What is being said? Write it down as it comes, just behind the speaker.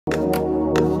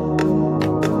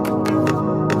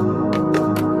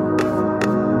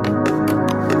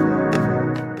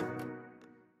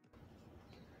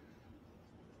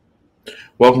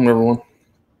Welcome, everyone,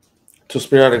 to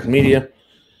Sporadic Media.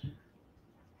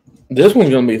 This one's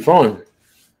going to be fun.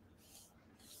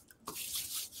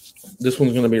 This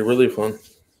one's going to be really fun.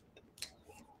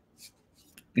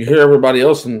 You hear everybody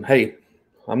else, and hey,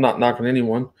 I'm not knocking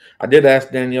anyone. I did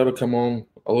ask Danielle to come on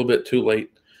a little bit too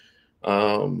late.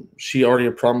 She already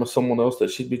had promised someone else that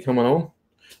she'd be coming on,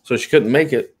 so she couldn't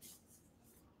make it.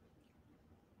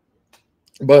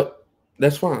 But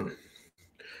that's fine.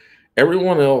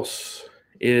 Everyone else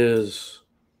is,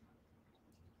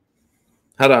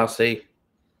 how do I say,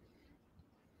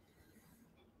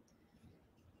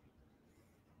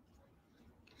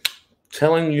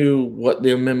 telling you what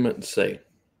the amendments say,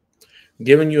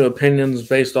 giving you opinions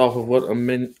based off of what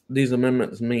these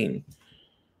amendments mean,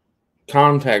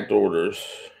 contact orders,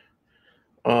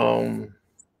 all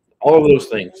of those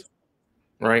things,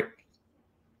 right?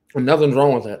 And nothing's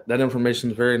wrong with that. That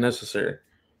information is very necessary.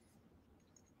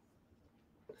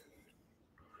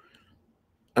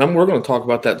 And we're going to talk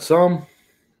about that some,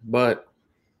 but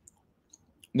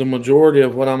the majority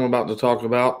of what I'm about to talk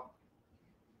about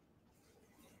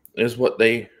is what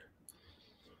they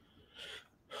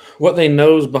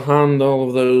knows behind all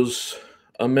of those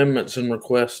amendments and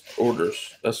request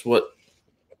orders. That's what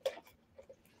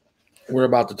we're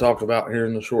about to talk about here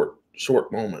in a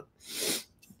short moment.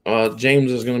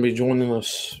 James is going to be joining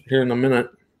us here in a minute.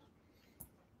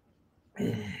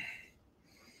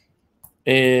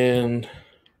 And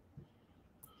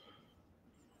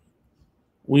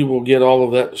we will get all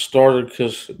of that started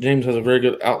because James has a very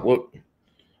good outlook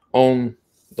on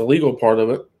the legal part of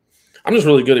it. I'm just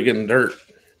really good at getting dirt.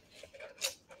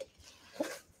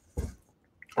 I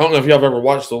don't know if y'all have ever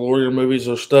watched the lawyer movies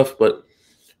or stuff, but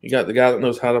you got the guy that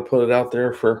knows how to put it out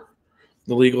there for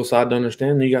the legal side to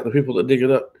understand, and you got the people that dig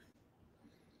it up.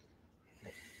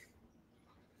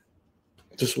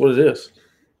 Just what it is.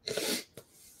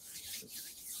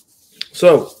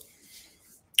 So,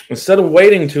 instead of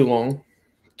waiting too long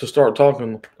to start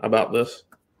talking about this,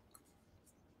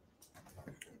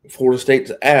 Florida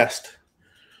State's asked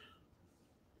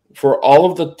for all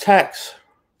of the tax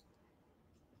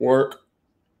work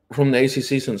from the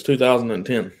ACC since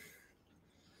 2010.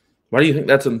 Why do you think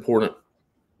that's important?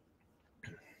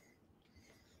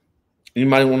 You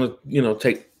might want to,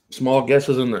 take small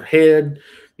guesses in their head.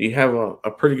 You have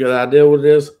a pretty good idea what it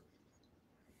is.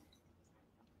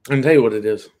 I can tell you what it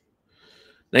is.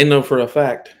 They know for a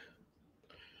fact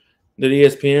that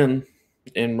ESPN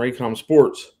and Raycom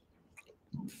Sports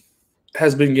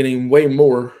has been getting way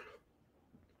more,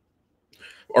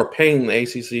 or paying the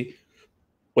ACC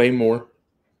way more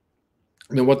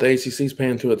than what the ACC is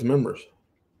paying to its members.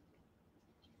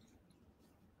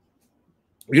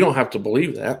 You don't have to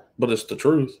believe that, but it's the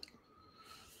truth.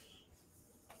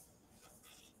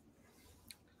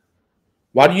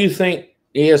 Why do you think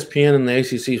ESPN and the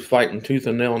ACC fighting tooth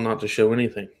and nail not to show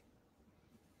anything?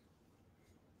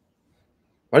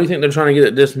 Why do you think they're trying to get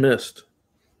it dismissed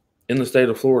in the state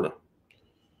of Florida?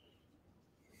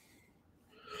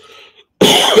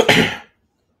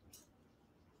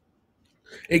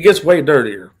 It gets way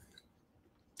dirtier.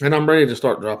 And I'm ready to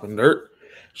start dropping dirt.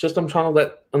 It's just I'm trying to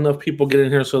let enough people get in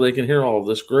here so they can hear all of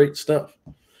this great stuff.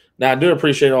 Now, I do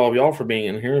appreciate all of y'all for being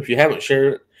in here. If you haven't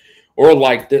shared it or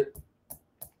liked it,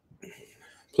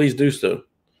 please do so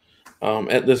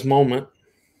at this moment,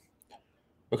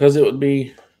 because it would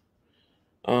be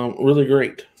really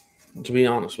great, to be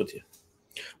honest with you.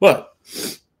 But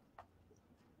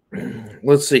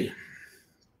let's see.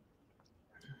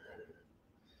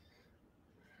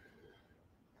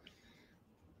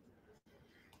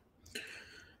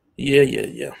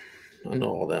 Yeah. I know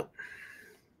all that.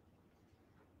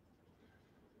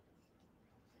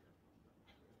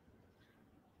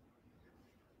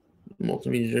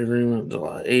 Multimedia agreement,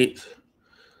 July 8th.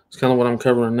 It's kind of what I'm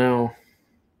covering now.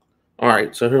 All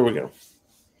right, so here we go.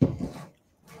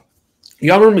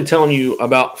 Y'all remember me telling you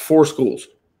about 4 schools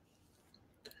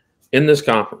in this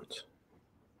conference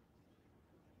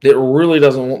that really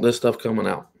doesn't want this stuff coming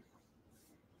out.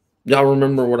 Y'all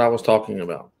remember what I was talking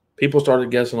about. People started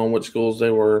guessing on which schools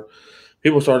they were.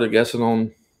 People started guessing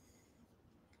on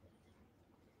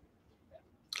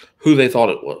who they thought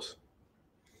it was.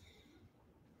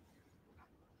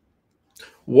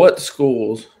 What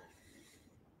schools?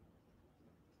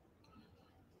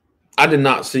 I did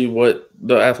not see what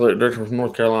the athletic director from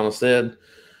North Carolina said.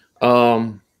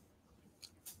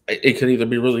 It could either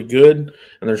be really good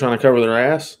and they're trying to cover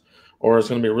their ass, or it's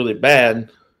going to be really bad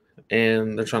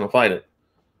and they're trying to fight it.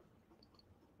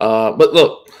 But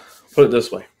look, Put it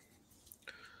this way.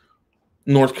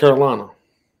 North Carolina.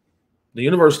 The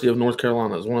University of North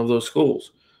Carolina is one of those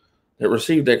schools that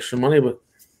received extra money, but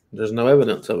there's no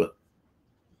evidence of it.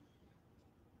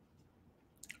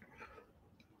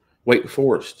 Wake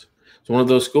Forest is one of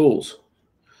those schools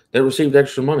that received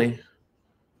extra money,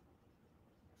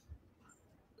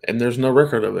 and there's no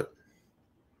record of it.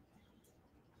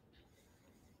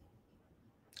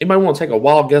 Anybody want to take a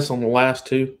wild guess on the last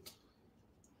two?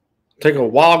 Take a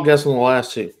wild guess on the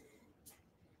last two.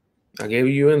 I gave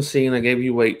you UNC and I gave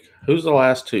you Wake. Who's the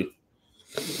last two?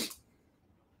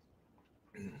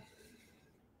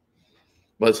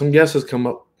 But some guesses come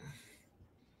up.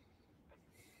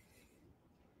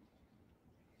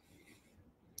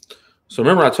 So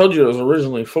remember, I told you it was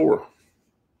originally 4.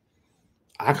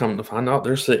 I come to find out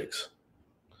there's 6.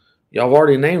 Y'all have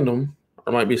already named them, or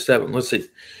it might be 7. Let's see.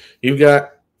 You've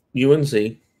got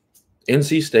UNC,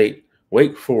 NC State,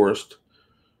 Wake Forest,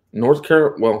 North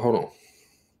Carolina. Well, hold on.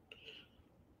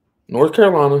 North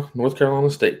Carolina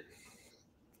State,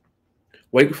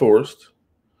 Wake Forest,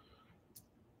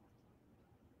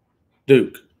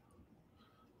 Duke,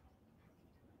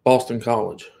 Boston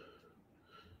College.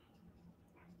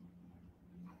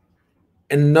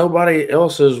 And nobody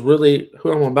else is really,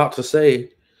 who I'm about to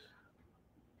say,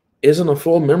 isn't a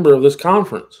full member of this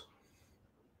conference.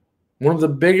 One of the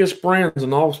biggest brands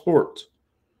in all of sports.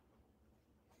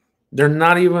 They're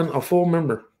not even a full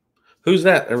member. Who's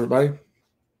that, everybody?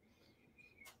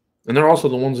 And they're also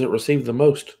the ones that receive the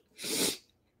most.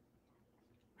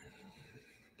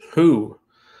 Who?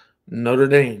 Notre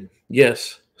Dame.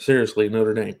 Yes, seriously,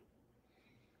 Notre Dame.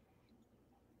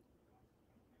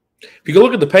 If you go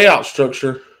look at the payout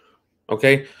structure,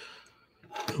 okay,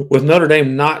 with Notre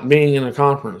Dame not being in a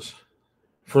conference,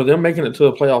 for them making it to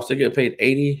the playoffs, they get paid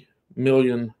 $80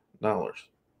 million.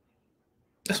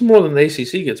 That's more than the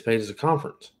ACC gets paid as a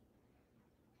conference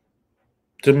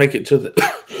to make it to the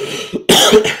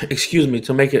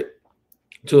to make it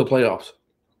to the playoffs.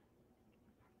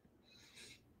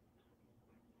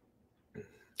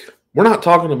 We're not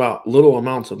talking about little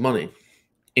amounts of money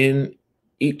in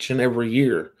each and every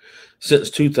year since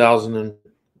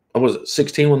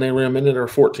 2016 when they reamended, or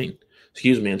 14?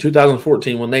 Excuse me, in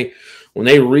 2014 when they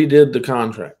redid the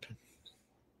contract.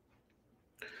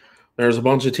 There's a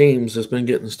bunch of teams that's been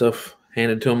getting stuff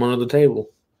handed to them under the table.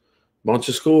 A bunch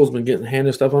of schools been getting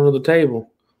handed stuff under the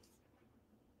table.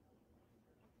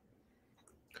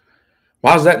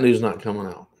 Why is that news not coming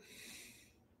out?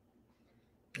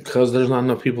 Because there's not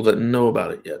enough people that know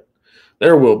about it yet.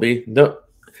 There will be.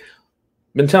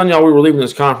 Been telling y'all we were leaving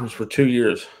this conference for 2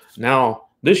 years. Now,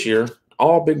 this year,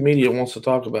 all big media wants to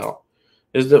talk about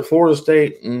is that Florida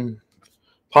State and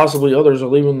possibly others are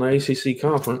leaving the ACC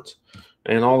conference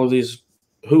and all of these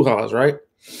hoo-has, right?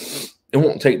 It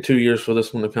won't take 2 years for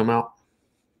this one to come out.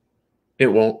 It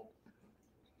won't.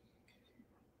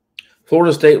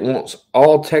 Florida State wants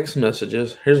all text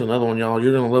messages. Here's another one, y'all.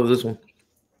 You're going to love this one.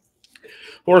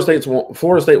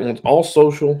 Florida State wants all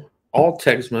social, all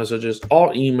text messages, all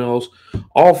emails,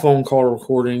 all phone call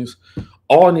recordings,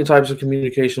 all any types of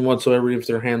communication whatsoever if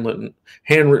they're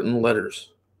handwritten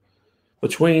letters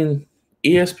between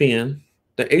ESPN,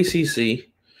 the ACC,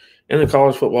 and the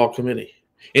College Football Committee,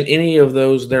 and any of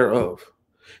those thereof.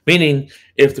 Meaning,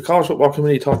 if the College Football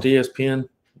Committee talked to ESPN,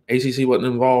 ACC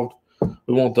wasn't involved,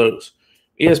 we want those.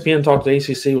 ESPN talked to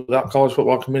ACC without College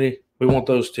Football Committee, we want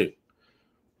those too.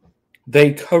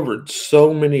 They covered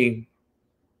so many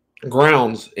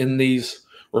grounds in these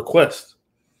requests.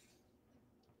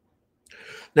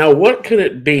 Now, what could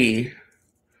it be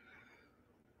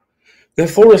that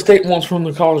Florida State wants from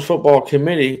the College Football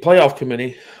Committee, playoff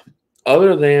committee,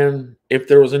 other than if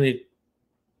there was any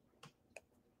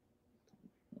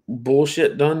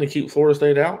bullshit done to keep Florida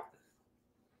State out?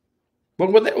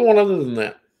 What would they want other than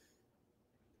that?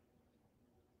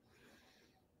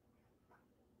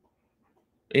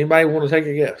 Anybody want to take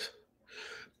a guess?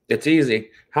 It's easy.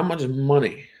 How much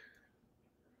money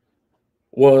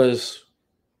was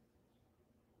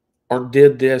or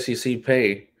did the SEC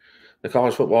pay the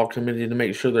College Football Committee to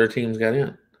make sure their teams got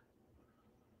in?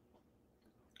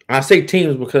 I say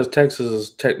teams because Texas is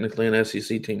technically an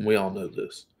SEC team. We all know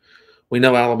this. We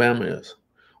know Alabama is.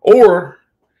 Or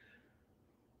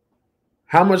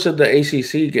how much did the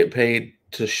ACC get paid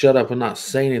to shut up and not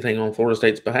say anything on Florida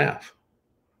State's behalf?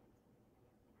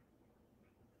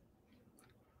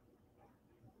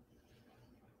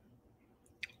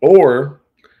 Or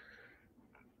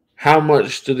how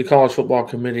much did the College Football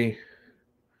Committee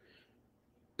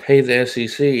pay the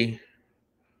SEC,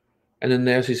 and then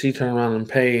the SEC turn around and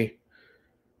pay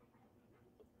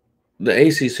the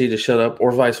ACC to shut up,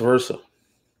 or vice versa?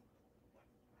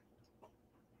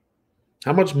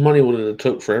 How much money would it have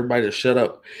took for everybody to shut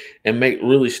up and make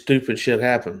really stupid shit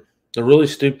happen? The really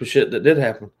stupid shit that did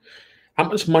happen. How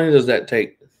much money does that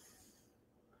take?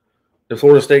 Did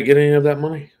Florida State get any of that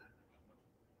money?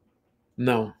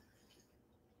 No.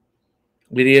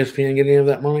 Did ESPN get any of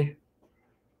that money?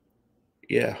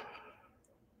 Yeah.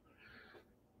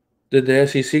 Did the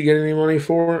SEC get any money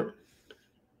for it?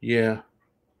 Yeah.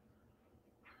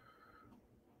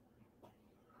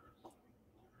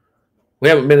 We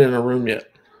haven't been in a room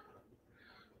yet.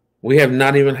 We have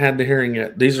not even had the hearing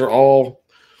yet. These are all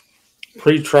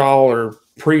pre-trial or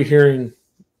pre-hearing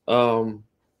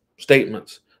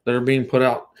statements that are being put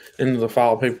out into the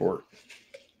file paperwork.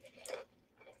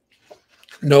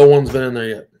 No one's been in there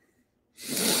yet.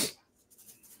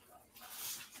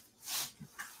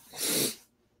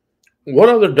 What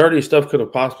other dirty stuff could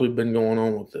have possibly been going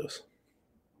on with this?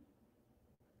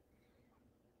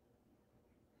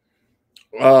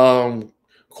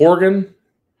 Corrigan,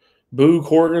 Boo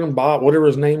Corrigan, Bob, whatever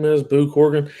his name is, Boo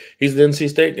Corrigan, he's the NC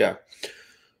State guy.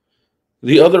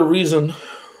 The other reason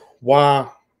why,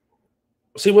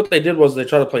 see, what they did was they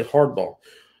tried to play hardball.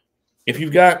 If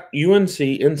you've got UNC,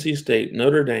 NC State,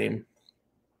 Notre Dame,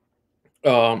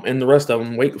 and the rest of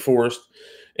them, Wake Forest,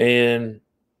 and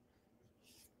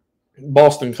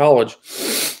Boston College,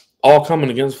 all coming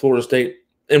against Florida State,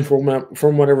 and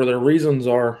from whatever their reasons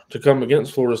are to come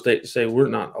against Florida State to say, we're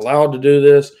not allowed to do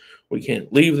this. We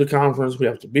can't leave the conference. We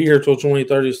have to be here till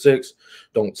 2036.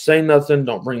 Don't say nothing.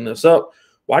 Don't bring this up.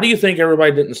 Why do you think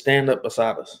everybody didn't stand up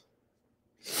beside us?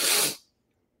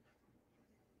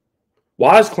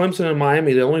 Why is Clemson and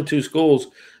Miami the only two schools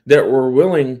that were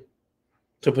willing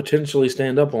to potentially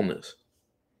stand up on this?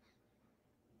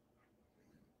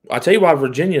 I'll tell you why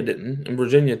Virginia didn't, and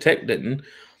Virginia Tech didn't,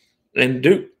 and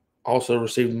Duke also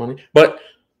received money. But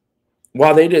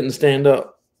why they didn't stand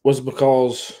up was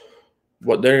because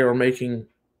what they are making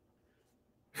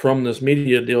from this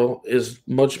media deal is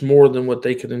much more than what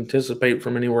they could anticipate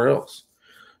from anywhere else.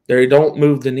 They don't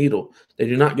move the needle. They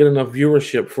do not get enough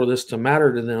viewership for this to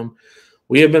matter to them.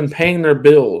 We have been paying their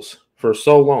bills for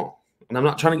so long. And I'm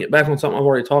not trying to get back on something I've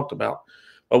already talked about.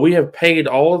 But we have paid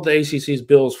all of the ACC's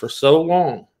bills for so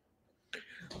long.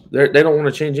 They don't want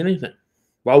to change anything.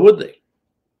 Why would they?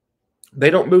 They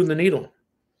don't move the needle.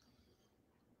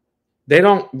 They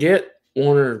don't get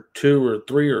 1 or 2 or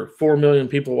 3 or 4 million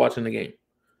people watching the game.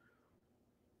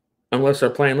 Unless they're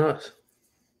playing us.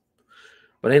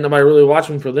 But ain't nobody really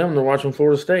watching for them. They're watching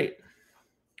Florida State.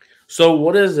 So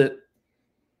what is it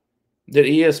that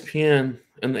ESPN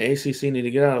and the ACC need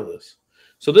to get out of this?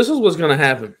 So this is what's going to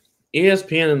happen.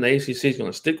 ESPN and the ACC is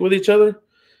going to stick with each other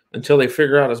until they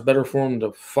figure out it's better for them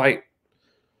to fight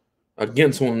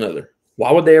against one another.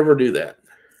 Why would they ever do that?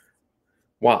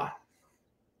 Why?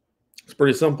 It's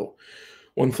pretty simple.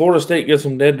 When Florida State gets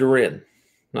them dead to red,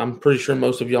 I'm pretty sure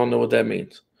most of y'all know what that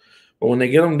means. But when they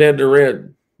get them dead to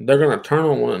red, they're going to turn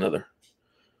on one another.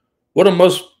 What do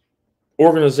most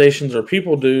organizations or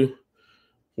people do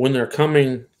when they're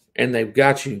coming and they've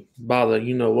got you by the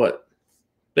you-know-what?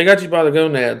 They got you by the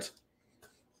gonads.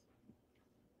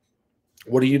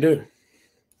 What do?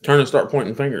 Turn and start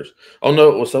pointing fingers. Oh, no,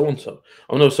 it was so-and-so.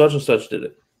 Oh, no, such and such did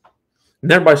it.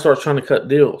 And everybody starts trying to cut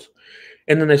deals.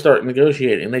 And then they start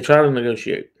negotiating. They try to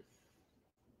negotiate.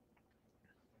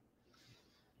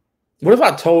 What if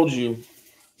I told you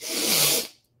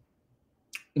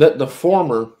that the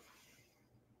former,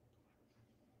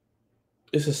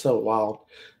 this is so wild,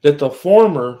 that the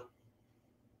former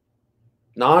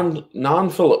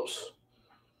non-Phillips,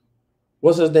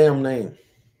 what's his damn name?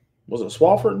 Was it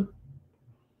Swafford?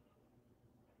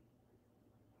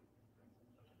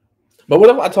 But what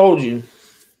if I told you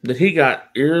that he got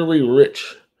eerily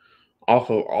rich off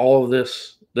of all of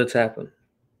this that's happened?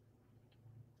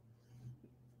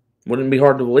 Wouldn't be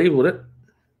hard to believe, would it?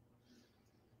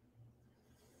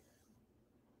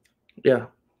 Yeah,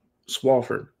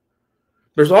 Swafford.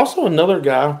 There's also another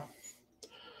guy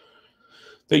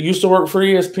that used to work for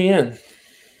ESPN.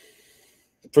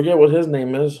 Forget what his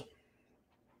name is.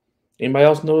 Anybody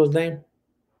else know his name?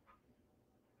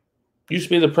 Used to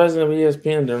be the president of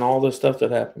ESPN during all this stuff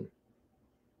that happened.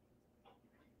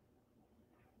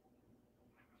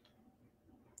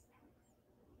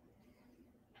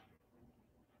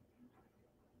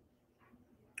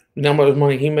 You know how much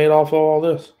money he made off of all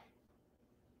this?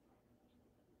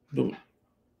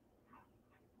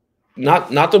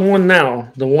 Not the one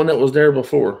now, the one that was there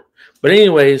before. But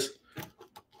anyways,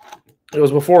 it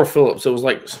was before Phillips. It was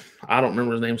like, I don't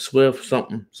remember his name, Swift,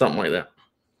 something like that.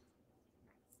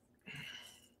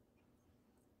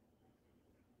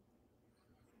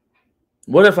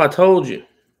 What if I told you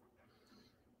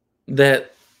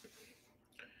that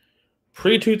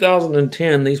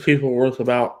Pre-2010, these people were worth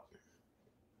about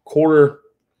quarter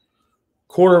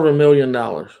of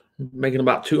 $1,000,000, making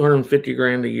about 250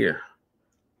 grand a year.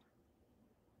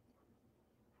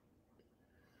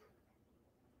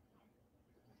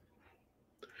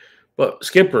 But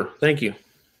Skipper, thank you.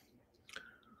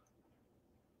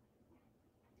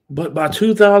 But by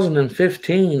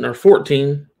 2015 or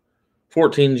 14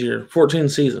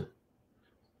 season,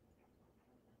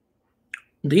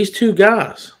 these two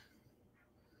guys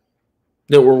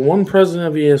that were one president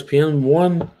of ESPN,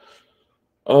 one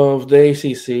of the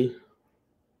ACC,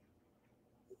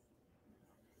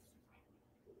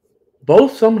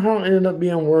 both somehow ended up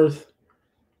being worth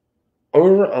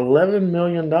over $11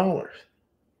 million.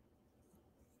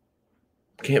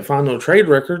 Can't find no trade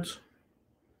records.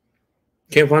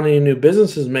 Can't find any new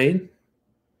businesses made.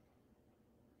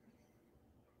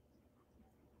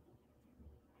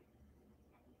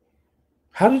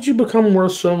 How did you become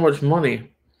worth so much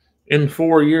money in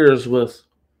 4 years with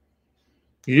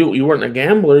you weren't a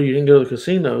gambler, you didn't go to the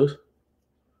casinos,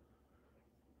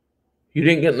 you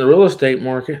didn't get in the real estate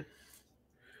market,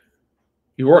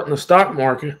 you weren't in the stock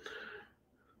market,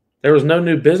 there was no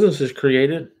new businesses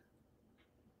created.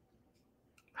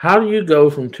 How do you go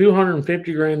from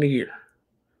 250 grand a year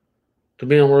to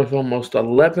being worth almost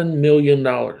 $11 million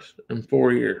in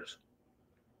 4 years?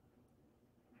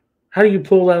 How do you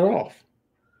pull that off?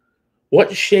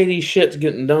 What shady shit's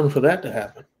getting done for that to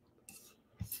happen?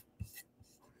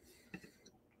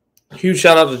 Huge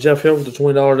shout out to Jeff Hill for the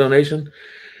 $20 donation.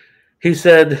 He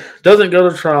said, doesn't go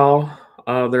to trial.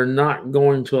 They're not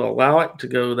going to allow it to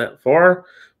go that far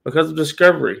because of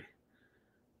discovery.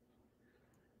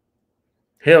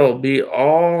 Hell, we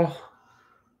all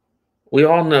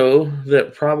know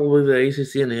that probably the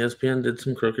ACC and the ESPN did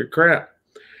some crooked crap.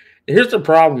 And here's the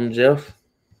problem, Jeff.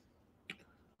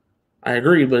 I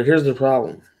agree, but here's the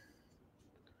problem.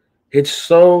 It's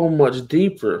so much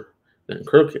deeper than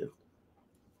crooked.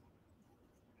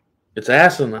 It's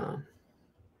asinine.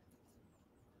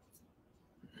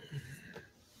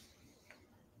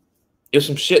 It's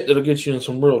some shit that'll get you in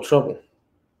some real trouble.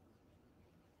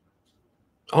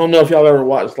 I don't know if y'all ever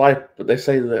watched Life, but they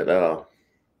say that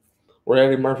where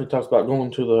Eddie Murphy talks about going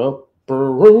to the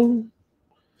upper room,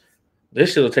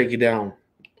 this shit'll take you down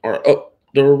or up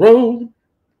the road.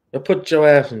 They'll put your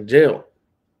ass in jail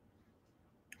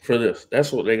for this.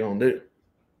 That's what they're going to do.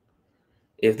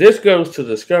 If this goes to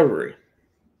discovery,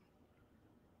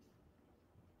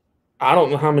 I don't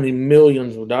know how many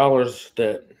millions of dollars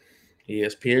that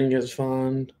ESPN gets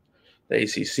fined, the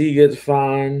ACC gets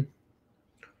fined,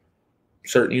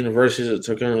 certain universities that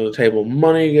took under the table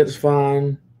money gets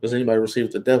fined. Does anybody receive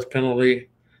the death penalty,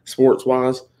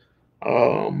 sports-wise?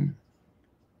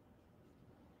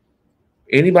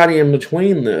 Anybody in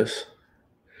between this?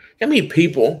 How many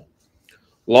people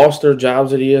lost their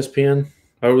jobs at ESPN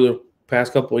over the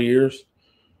past couple of years?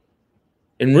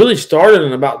 And really started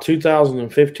in about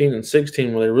 2015 and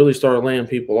 16 when they really started laying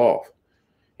people off.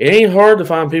 It ain't hard to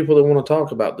find people that want to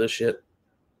talk about this shit.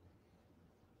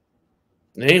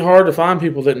 It ain't hard to find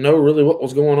people that know really what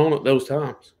was going on at those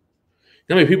times.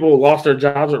 You know how many people lost their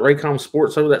jobs at Raycom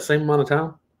Sports over that same amount of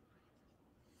time?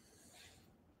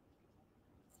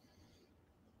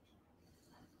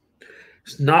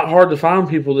 It's not hard to find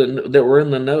people that were in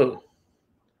the know,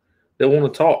 that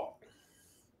want to talk,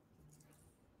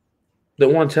 that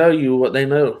want to tell you what they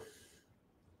know.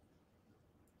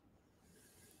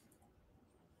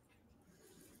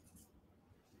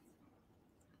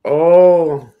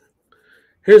 Oh,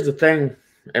 here's the thing,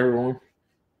 everyone.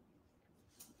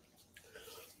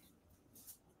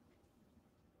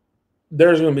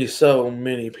 There's going to be so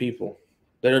many people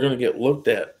that are going to get looked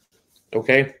at,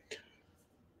 okay?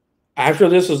 After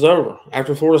this is over,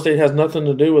 after Florida State has nothing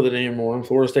to do with it anymore and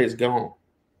Florida State's gone,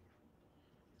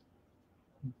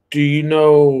 do you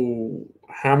know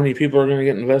how many people are going to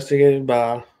get investigated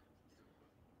by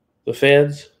the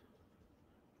feds?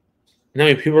 You know how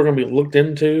many people are going to be looked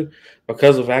into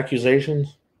because of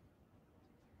accusations?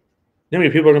 You know how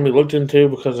many people are going to be looked into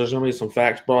because there's going to be some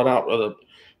facts brought out, whether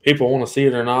people want to see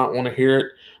it or not, want to hear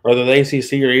it, whether the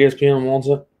ACC or ESPN wants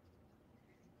it?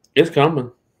 It's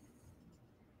coming.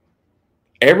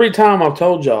 Every time I've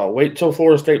told y'all, wait till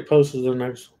Florida State posts their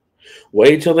next one.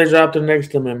 Wait till they drop their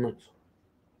next amendments.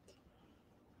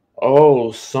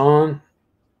 Oh, son.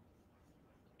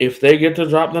 If they get to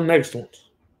drop the next ones.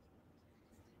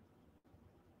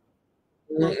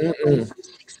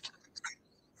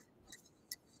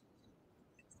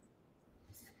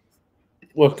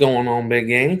 What's going on, big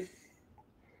game?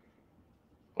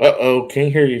 Uh-oh,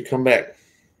 can't hear you. Come back.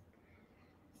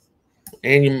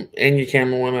 And your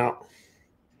camera went out.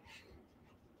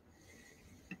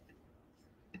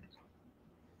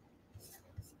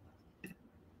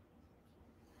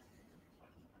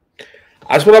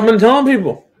 That's what I've been telling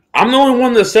people. I'm the only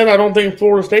one that said I don't think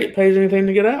Florida State pays anything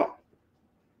to get out.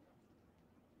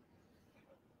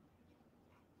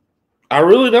 I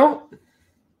really don't.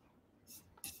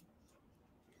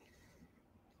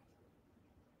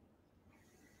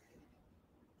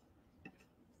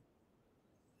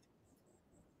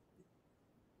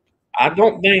 I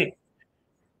don't think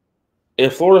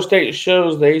if Florida State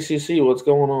shows the ACC what's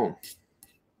going on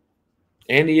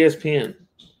and ESPN,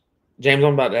 James,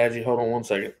 I'm about to add you. Hold on one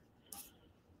second.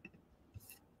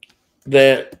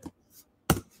 That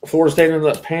Florida State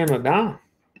ended up paying a dime.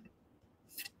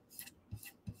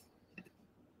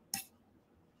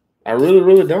 I really,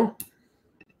 really don't.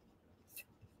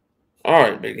 All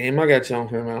right, big game. I got you on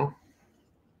here now.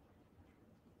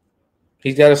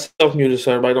 He's got a self-muted,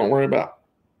 so everybody don't worry about.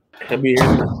 He'll be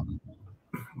here.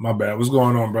 My bad. What's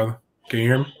going on, brother? Can you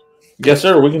hear me? Yes,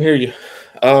 sir. We can hear you.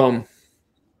 I'll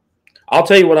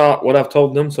tell you what I've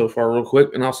told them so far, real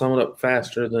quick, and I'll sum it up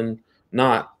faster than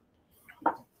not.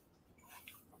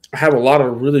 I have a lot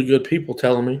of really good people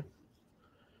telling me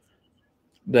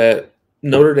that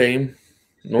Notre Dame,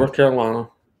 North Carolina,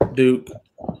 Duke,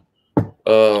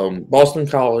 Boston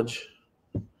College,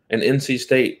 and NC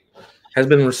State has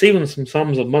been receiving some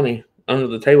sums of money under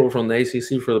the table from the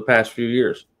ACC for the past few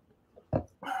years.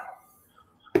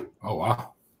 Oh,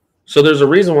 wow. So there's a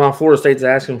reason why Florida State's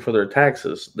asking for their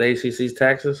taxes, the ACC's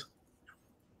taxes,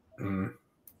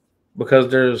 because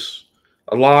there's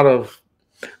a lot of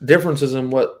differences in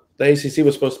what the ACC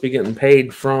was supposed to be getting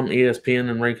paid from ESPN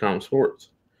and Raycom Sports.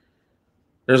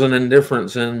 There's an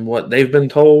indifference in what they've been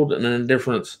told and an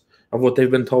indifference of what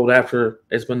they've been told after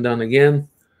it's been done again.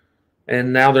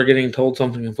 And now they're getting told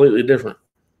something completely different.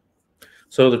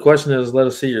 So the question is, let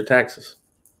us see your taxes.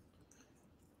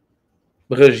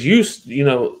 Because you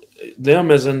know,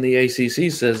 them as in the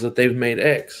ACC says that they've made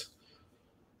X.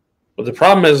 But the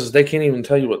problem is they can't even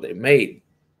tell you what they made.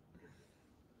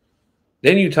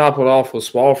 Then you top it off with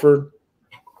Swofford.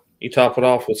 You top it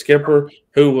off with Skipper,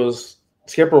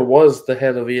 Skipper was the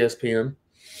head of ESPN.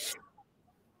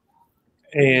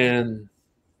 And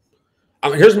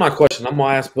here's my question. I'm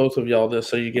going to ask both of y'all this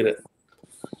so you get it.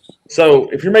 So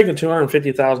if you're making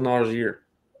 $250,000 a year,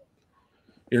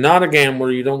 you're not a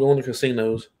gambler, you don't go into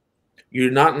casinos,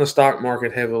 you're not in the stock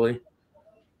market heavily,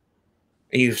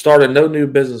 and you've started no new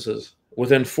businesses.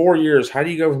 Within 4 years, how do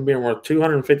you go from being worth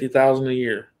 $250,000 a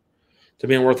year to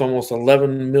being worth almost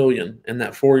 $11 million in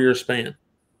that 4-year span?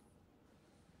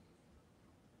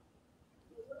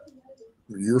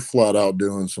 You're flat out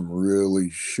doing some really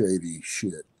shady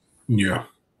shit. Yeah.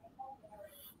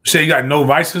 So you got no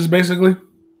vices, basically?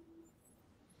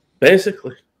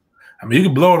 Basically. I mean, you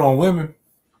can blow it on women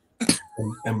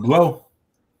and blow.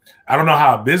 I don't know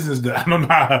how a business does. I don't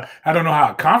know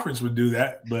how a conference would do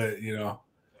that, but you know.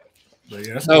 But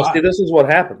yeah, that's no, see, this is what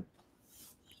happened.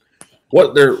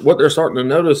 What they're starting to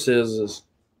notice is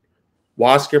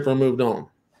why Skipper moved on.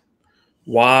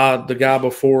 Why the guy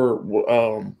before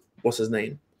what's his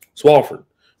name? Swofford.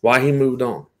 Why he moved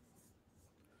on.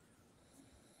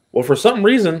 Well, for some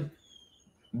reason,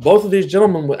 both of these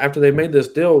gentlemen, after they made this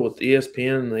deal with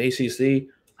ESPN and the ACC,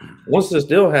 once this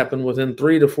deal happened, within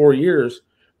 3 to 4 years,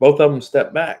 both of them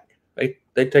step back. They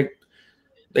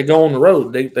go on the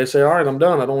road. They say, all right, I'm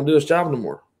done. I don't want to do this job no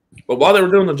more. But while they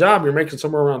were doing the job, you're making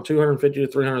somewhere around $250,000 to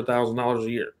 $300,000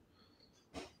 a year.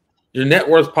 Your net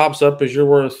worth pops up as you're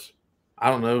worth,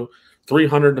 I don't know,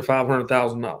 $300,000 to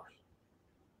 $500,000.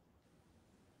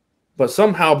 But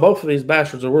somehow both of these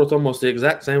bastards are worth almost the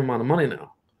exact same amount of money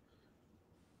now.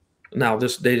 Now,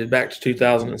 this dated back to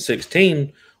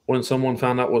 2016 when someone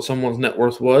found out what someone's net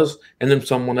worth was, and then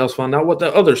someone else found out what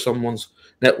the other someone's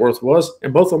net worth was,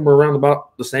 and both of them were around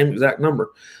about the same exact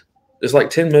number. It's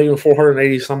like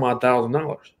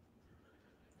 $10,480,000.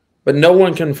 But no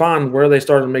one can find where they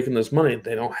started making this money.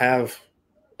 They don't have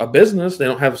a business. They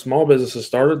don't have small businesses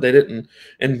started. They didn't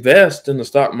invest in the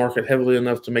stock market heavily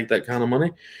enough to make that kind of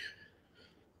money.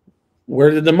 Where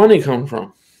did the money come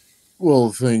from? Well,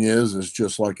 the thing is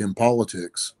just like in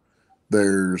politics,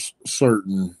 there's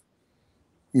certain,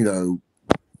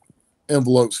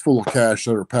 envelopes full of cash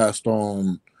that are passed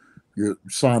on. You're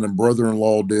signing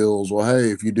brother-in-law deals. Well,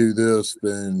 hey, if you do this,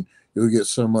 then you'll get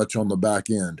so much on the back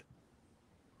end.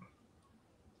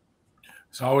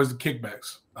 It's always the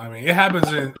kickbacks. I mean, it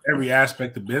happens in every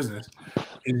aspect of business.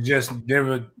 It just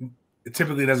never, it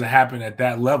typically doesn't happen at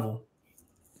that level.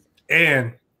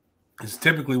 And it's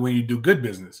typically when you do good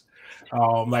business.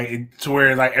 To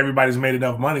where like everybody's made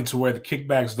enough money to where the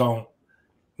kickbacks don't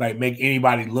like make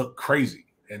anybody look crazy.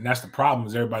 And that's the problem,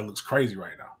 is everybody looks crazy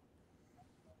right now.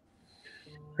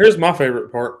 Here's my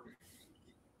favorite part.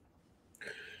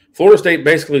 Florida State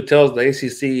basically tells the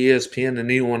ACC, ESPN, and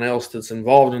anyone else that's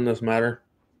involved in this matter,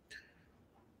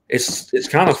 it's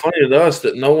kind of funny to us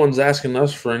that no one's asking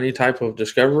us for any type of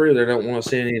discovery. They don't want to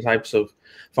see any types of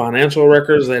financial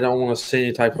records. They don't want to see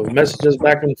any type of messages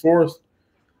back and forth.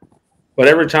 But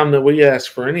every time that we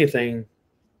ask for anything,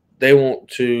 they want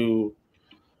to,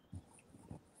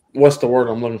 what's the word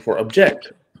I'm looking for?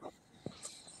 Object.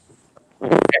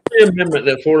 Every amendment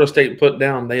that Florida State put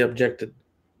down, they objected.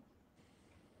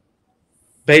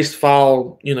 They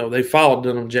filed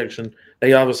an objection.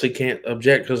 They obviously can't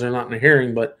object because they're not in a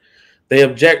hearing, but they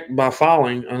object by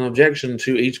filing an objection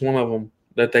to each one of them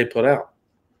that they put out.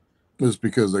 It's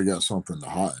because they got something to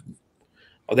hide.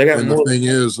 Oh, they got and more.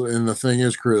 The thing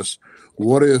is, Chris,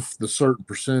 what if the certain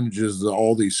percentages that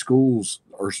all these schools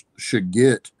should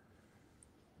get,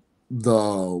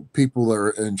 the people that are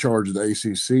in charge of the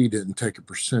ACC didn't take a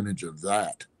percentage of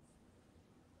that?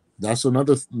 That's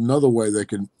another way they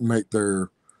can make their,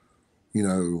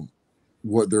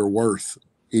 what they're worth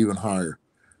even higher.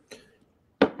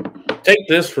 Take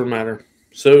this for a matter.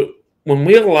 So when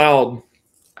we allowed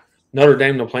Notre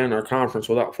Dame to play in our conference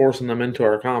without forcing them into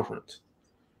our conference,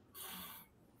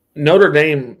 Notre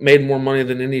Dame made more money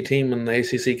than any team in the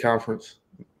ACC conference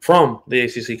from the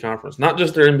ACC conference, not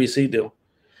just their NBC deal,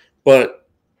 but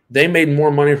they made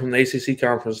more money from the ACC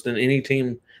conference than any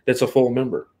team that's a full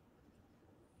member.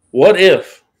 What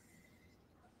if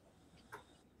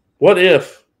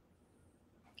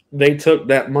they took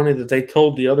that money that they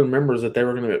told the other members that they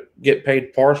were going to get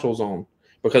paid partials on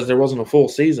because there wasn't a full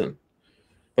season,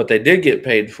 but they did get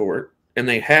paid for it, and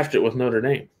they halved it with Notre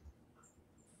Dame?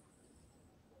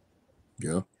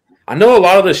 Yeah. I know a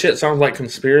lot of this shit sounds like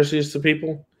conspiracies to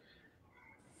people,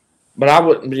 but I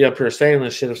wouldn't be up here saying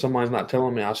this shit if somebody's not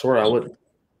telling me. I swear I wouldn't.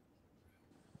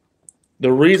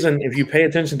 The reason, if you pay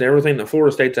attention to everything that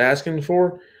Florida State's asking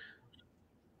for,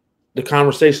 the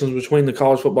conversations between the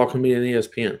College Football Committee and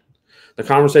ESPN, the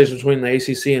conversations between the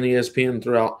ACC and ESPN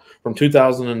throughout from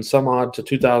 2000 and some odd to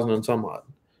 2000 and some odd,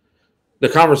 the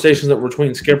conversations that were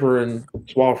between Skipper and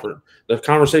Swafford, the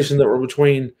conversations that were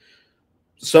between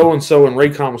so-and-so and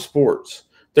Raycom Sports,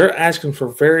 they're asking for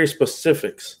very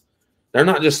specifics. They're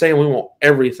not just saying we want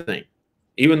everything.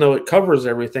 Even though it covers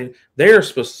everything, they're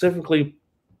specifically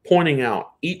pointing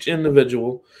out each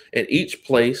individual at each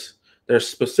place. They're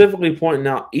specifically pointing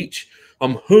out each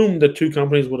whom the two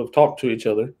companies would have talked to each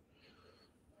other.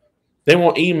 They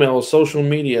want emails, social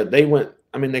media. They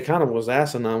kind of was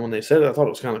asinine when they said it. I thought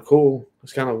it was kind of cool.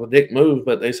 It's kind of a dick move,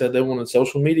 but they said they wanted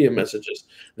social media messages.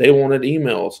 They wanted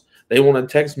emails. They wanted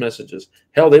text messages.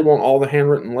 Hell, they want all the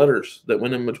handwritten letters that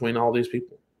went in between all these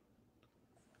people.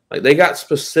 Like, they got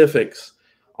specifics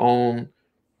on,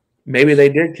 maybe they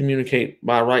did communicate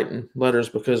by writing letters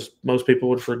because most people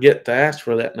would forget to ask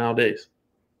for that nowadays.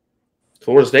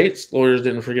 Florida State's lawyers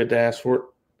didn't forget to ask for it.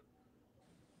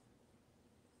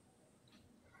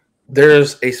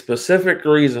 There's a specific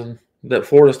reason that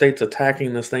Florida State's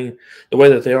attacking this thing the way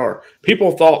that they are.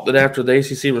 People thought that after the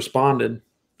ACC responded,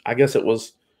 I guess it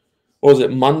was, what was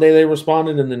it, Monday they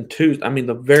responded, and then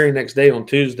the very next day on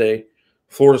Tuesday,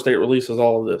 Florida State releases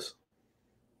all of this.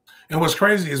 And what's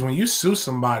crazy is when you sue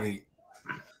somebody,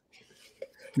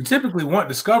 you typically want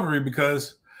discovery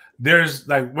because there's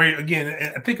I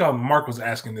think Mark was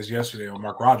asking this yesterday on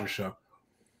Mark Rogers' show.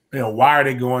 Why are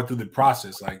they going through the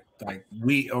process?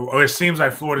 Or it seems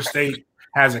like Florida State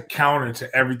has a counter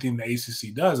to everything the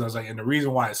ACC does. And I was like, and the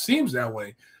reason why it seems that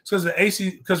way is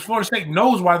because Florida State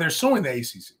knows why they're suing the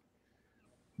ACC.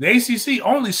 The ACC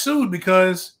only sued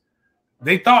because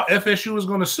they thought FSU was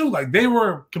going to sue. Like, they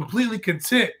were completely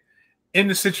content in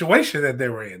the situation that they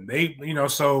were in.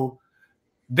 So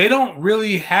they don't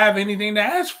really have anything to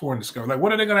ask for in discovery. Like,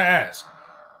 what are they going to ask?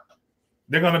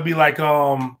 They're going to be like,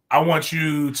 I want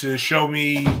you to show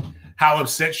me how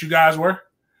upset you guys were.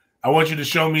 I want you to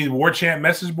show me the War Chant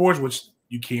message boards, which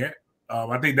you can't.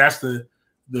 I think that's the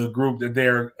group that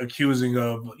they're accusing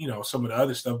of, some of the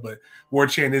other stuff. But War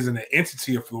Chant isn't an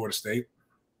entity of Florida State.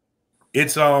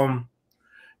 It's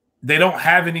they don't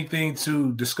have anything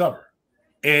to discover.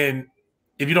 And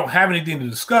if you don't have anything to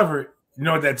discover, you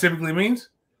know what that typically means?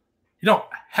 You don't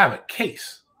have a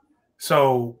case.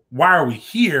 So why are we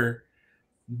here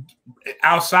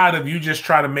outside of you just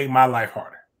trying to make my life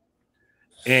harder?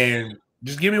 And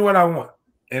just give me what I want.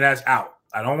 And that's out.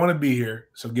 I don't want to be here,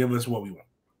 so give us what we want.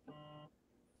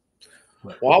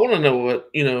 Well, I want to know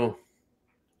what,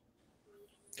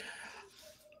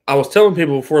 I was telling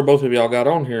people before both of y'all got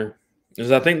on here,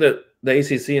 is I think that the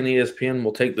ACC and ESPN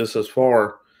will take this as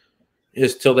far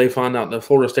as till they find out that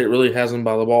Florida State really has them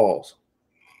by the balls.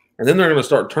 And then they're going to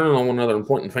start turning on one another and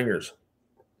pointing fingers.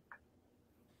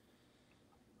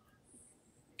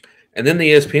 And then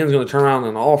the ESPN is going to turn around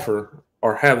and offer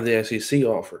or have the SEC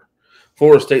offer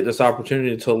Florida State this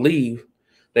opportunity to leave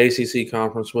the ACC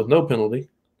conference with no penalty,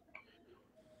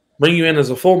 bring you in as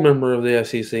a full member of the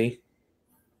SEC,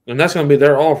 and that's going to be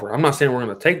their offer. I'm not saying we're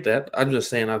going to take that. I'm just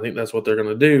saying I think that's what they're going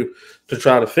to do to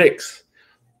try to fix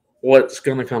what's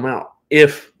going to come out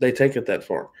if they take it that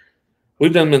far.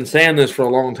 We've been saying this for a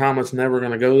long time. It's never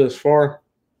going to go this far.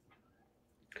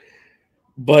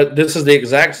 But this is the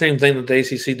exact same thing that the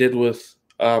ACC did with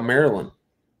Maryland.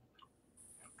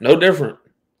 No different.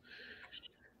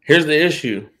 Here's the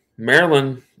issue.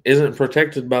 Maryland isn't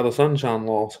protected by the sunshine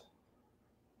laws.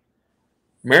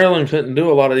 Maryland couldn't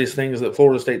do a lot of these things that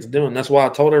Florida State's doing. That's why I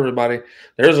told everybody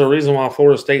there's a reason why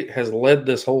Florida State has led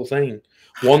this whole thing.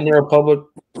 One, they're a public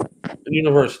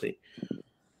university.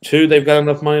 Two, they've got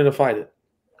enough money to fight it.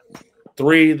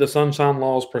 Three, the sunshine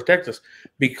laws protect us.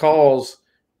 Because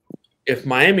if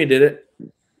Miami did it,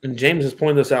 and James has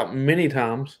pointed this out many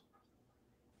times,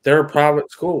 they're a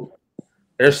private school.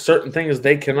 There's certain things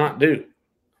they cannot do.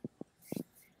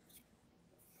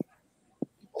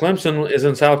 Clemson is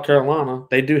in South Carolina.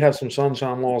 They do have some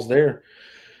sunshine laws there.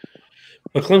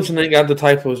 But Clemson ain't got the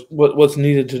type of what's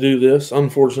needed to do this,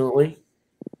 unfortunately.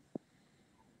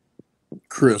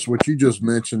 Chris, what you just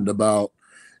mentioned about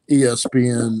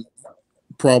ESPN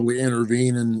probably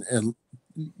intervening and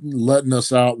letting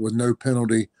us out with no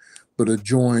penalty, but to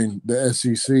join the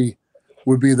SEC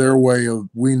would be their way of,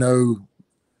 we know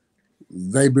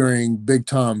they bring big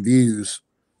time views.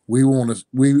 We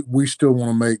still want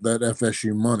to make that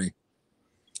FSU money.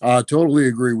 I totally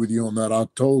agree with you on that. I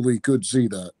totally could see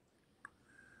that.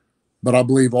 But I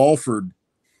believe Alford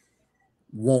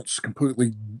wants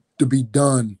completely to be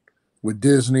done with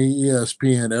Disney,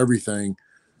 ESPN, everything.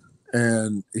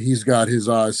 And he's got his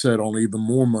eyes set on even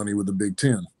more money with the Big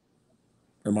Ten.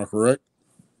 Am I correct?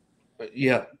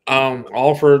 Yeah.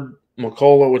 Alford,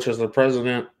 McCullough, which is the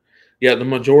president, the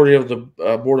majority of the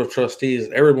board of trustees,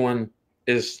 everyone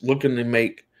is looking to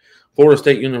make Florida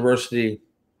State University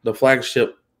the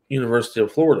flagship university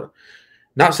of Florida.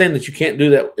 Not saying that you can't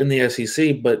do that in the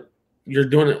SEC, but you're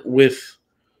doing it with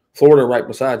Florida right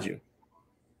beside you.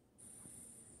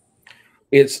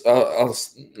 It's I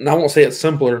won't say it's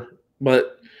simpler,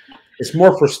 but it's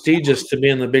more prestigious to be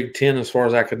in the Big Ten as far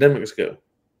as academics go.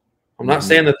 I'm not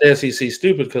saying that the SEC is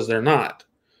stupid, because they're not.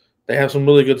 They have some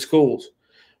really good schools.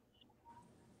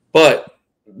 But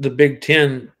the Big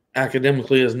Ten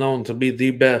academically is known to be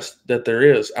the best that there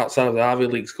is outside of the Ivy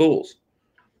League schools.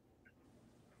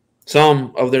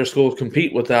 Some of their schools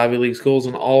compete with the Ivy League schools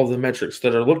in all of the metrics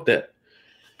that are looked at.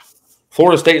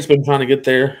 Florida State's been trying to get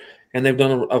there, and they've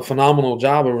done a phenomenal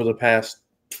job over the past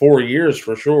 4 years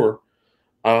for sure.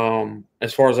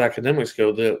 As far as academics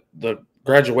go, the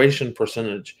graduation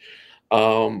percentage,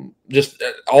 just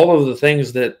all of the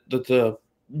things that the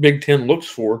Big Ten looks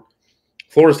for,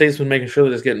 Florida State's been making sure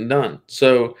that it's getting done.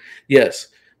 So, yes,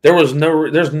 there's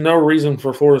no reason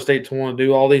for Florida State to want to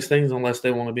do all these things unless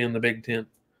they want to be in the Big Ten.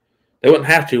 They wouldn't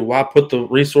have to. Why put the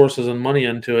resources and money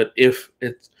into it if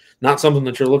it's not something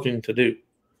that you're looking to do?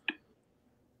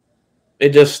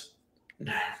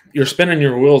 You're spinning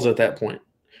your wheels at that point.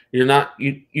 You're not.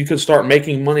 You could start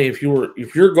making money if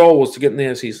your goal was to get in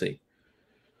the SEC.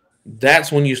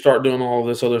 That's when you start doing all of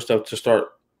this other stuff to start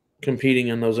competing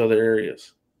in those other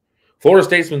areas. Florida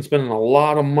State's been spending a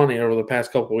lot of money over the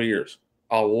past couple of years.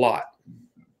 A lot.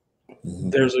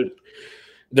 Mm-hmm.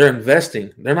 They're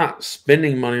investing. They're not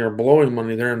spending money or blowing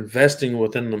money. They're investing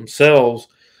within themselves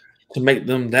to make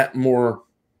them that more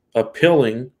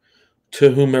appealing to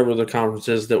whomever the conference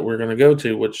is that we're going to go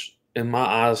to, which in my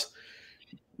eyes,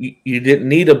 you didn't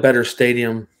need a better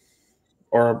stadium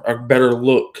or a better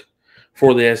look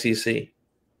for the SEC,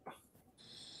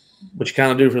 but you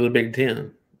kind of do for the Big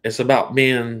Ten. It's about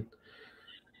being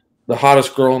the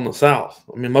hottest girl in the South.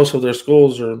 I mean, most of their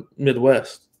schools are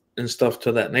Midwest and stuff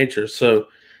to that nature. So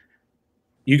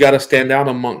you got to stand out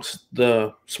amongst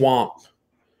the swamp.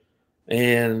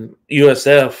 And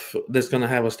USF, that's going to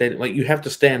have a stadium. Like, you have to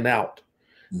stand out.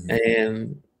 Mm-hmm.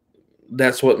 And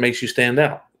that's what makes you stand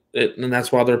out. And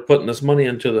that's why they're putting this money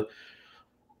into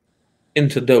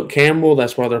Doak Campbell.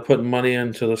 That's why they're putting money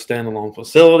into the standalone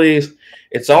facilities.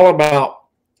 It's all about,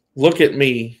 look at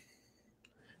me.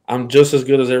 I'm just as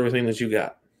good as everything that you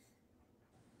got.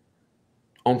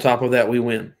 On top of that, we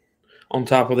win. On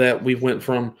top of that, we went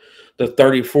from the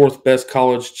 34th best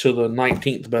college to the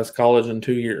 19th best college in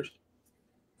 2 years,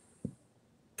 as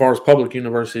far as public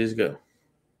universities go.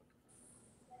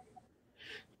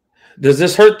 Does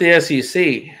this hurt the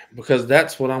SEC? Because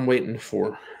that's what I'm waiting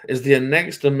for. Is the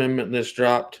next amendment that's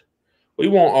dropped? We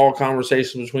want all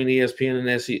conversations between ESPN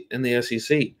and the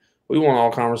SEC. We want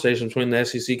all conversation between the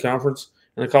SEC conference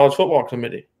and the college football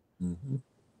committee. Mm-hmm.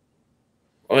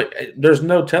 There's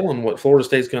no telling what Florida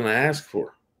State's going to ask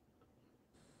for.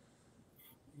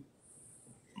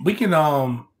 We can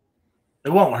it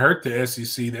won't hurt the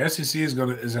SEC. The SEC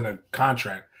is in a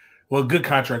contract, well, a good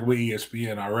contract with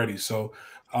ESPN already. So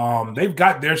they've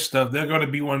got their stuff. They're going to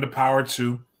be one of the power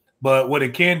two. But what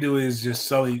it can do is just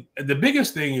sully. The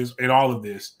biggest thing is in all of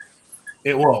this,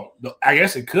 I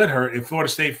guess it could hurt if Florida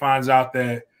State finds out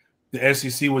that the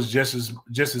SEC was just as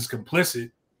complicit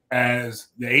as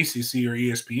the ACC or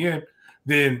ESPN.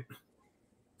 Then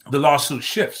the lawsuit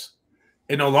shifts.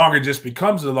 It no longer just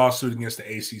becomes a lawsuit against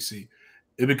the ACC.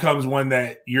 It becomes one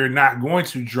that you're not going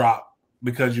to drop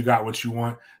because you got what you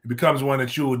want. It becomes one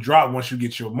that you will drop once you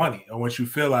get your money or once you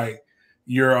feel like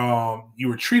you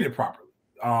were treated properly.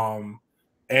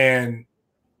 And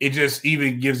it just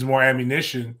even gives more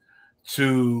ammunition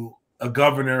to a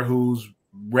governor who's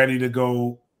ready to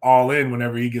go all in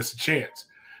whenever he gets a chance.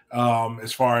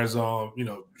 As far as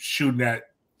shooting at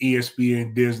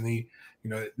ESPN, Disney,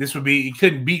 this would be, he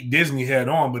couldn't beat Disney head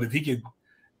on, but if he could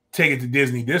take it to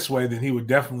Disney this way, then he would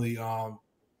definitely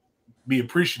be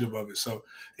appreciative of it. So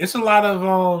it's a lot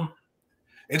of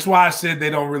it's why I said they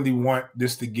don't really want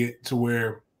this to get to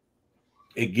where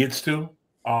it gets to,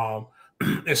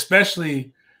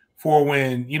 especially for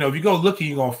when, if you go looking,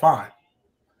 you're going to find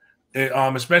it,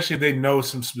 especially if they know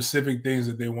some specific things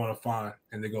that they want to find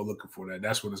and they go looking for that.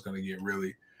 That's when it's going to get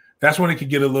that's when it could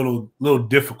get a little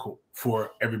difficult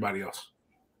for everybody else.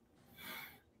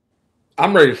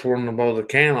 I'm ready for them to blow the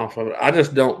can off of it. I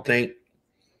just don't think.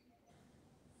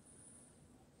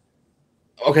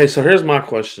 Okay, so here's my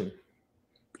question.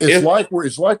 It's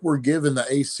like we're giving the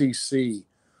ACC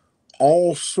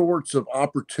all sorts of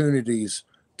opportunities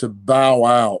to bow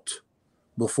out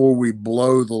before we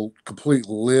blow the complete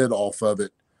lid off of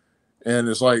it, and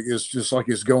it's just like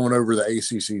it's going over the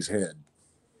ACC's head.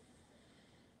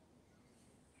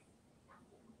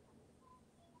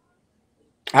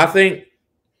 I think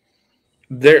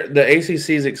the ACC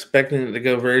is expecting it to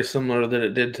go very similar that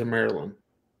it did to Maryland.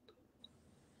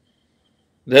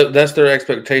 That's their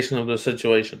expectation of the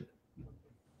situation.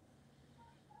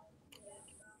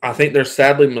 I think they're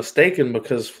sadly mistaken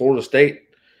because Florida State.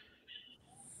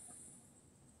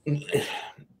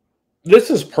 This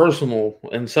is personal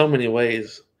in so many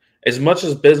ways. As much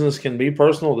as business can be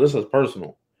personal, this is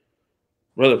personal.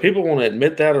 Whether people want to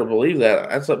admit that or believe that,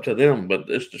 that's up to them, but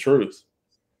it's the truth.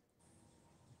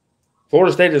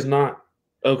 Florida State is not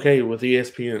okay with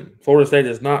ESPN. Florida State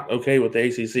is not okay with the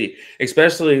ACC,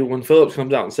 especially when Phillips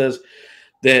comes out and says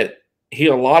that he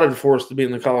allotted for us to be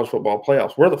in the college football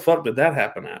playoffs. Where the fuck did that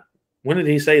happen at? When did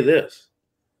he say this?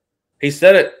 He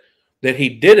said it that he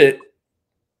did it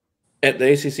at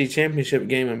the ACC championship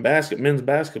game in men's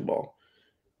basketball.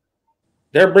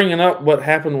 They're bringing up what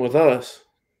happened with us,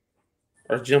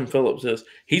 or Jim Phillips is.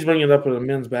 He's bringing it up in a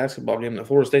men's basketball game that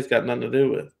Florida State's got nothing to do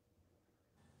with.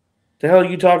 The hell are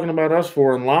you talking about us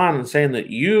for in line and saying that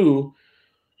you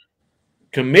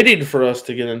committed for us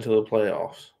to get into the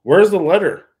playoffs? Where's the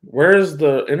letter? Where's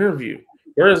the interview?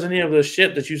 Where is any of the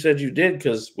shit that you said you did?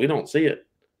 Because we don't see it.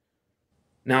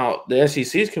 Now, the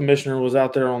SEC's commissioner was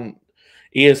out there on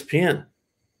ESPN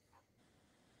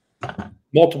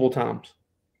multiple times.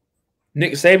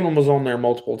 Nick Saban was on there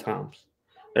multiple times.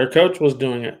 Their coach was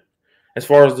doing it as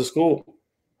far as the school.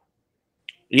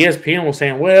 ESPN was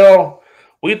saying, well,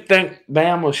 we think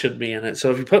Bama should be in it.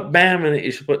 So if you put Bama in it,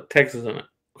 you should put Texas in it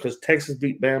because Texas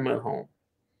beat Bama at home.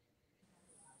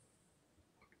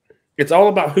 It's all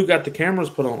about who got the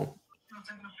cameras put on.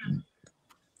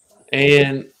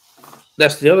 And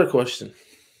that's the other question.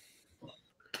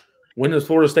 When does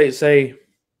Florida State say,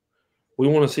 we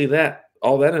want to see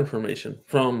all that information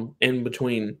from in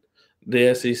between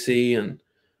the SEC and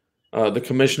the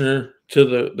commissioner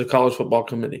to the college football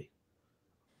committee?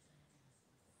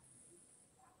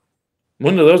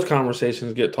 When do those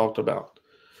conversations get talked about?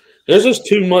 There's just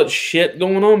too much shit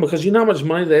going on because you know how much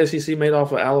money the SEC made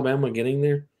off of Alabama getting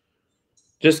there?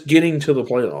 Just getting to the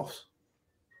playoffs.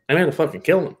 They made a fucking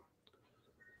killing.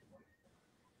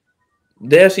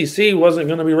 The SEC wasn't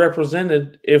going to be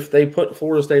represented if they put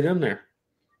Florida State in there.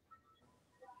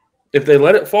 If they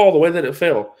let it fall the way that it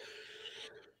fell,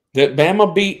 that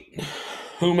Bama beat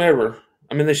whomever.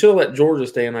 I mean, they should have let Georgia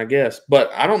stay in, I guess.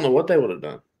 But I don't know what they would have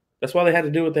done. That's why they had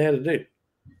to do what they had to do.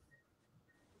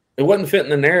 It wasn't fitting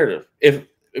the narrative. If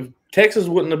Texas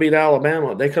wouldn't have beat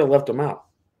Alabama, they could have left them out.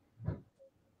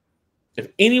 If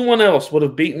anyone else would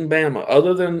have beaten Bama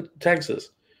other than Texas,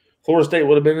 Florida State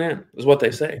would have been in, is what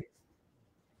they say.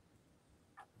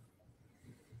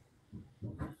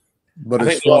 But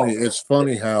it's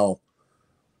funny how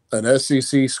an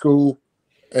SEC school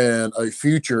and a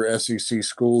future SEC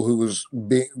school who was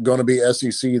going to be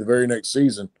SEC the very next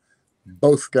season,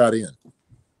 both got in.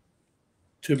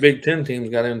 2 Big Ten teams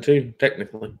got in too,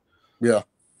 technically. Yeah.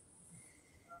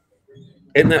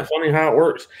 Isn't that funny how it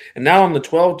works? And now in the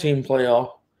 12-team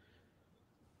playoff,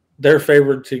 they're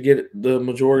favored to get the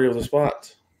majority of the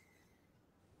spots.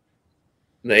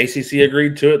 The ACC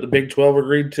agreed to it. The Big 12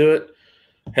 agreed to it.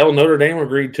 Hell, Notre Dame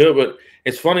agreed to it. But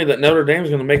it's funny that Notre Dame is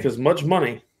going to make as much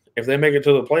money if they make it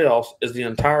to the playoffs as the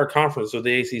entire conference of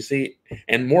the ACC,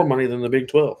 and more money than the Big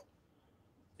 12.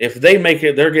 If they make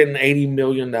it, they're getting $80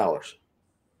 million.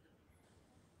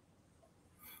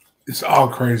 It's all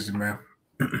crazy, man.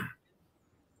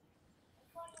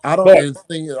 I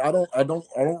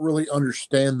don't really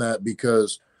understand that,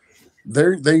 because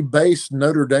they based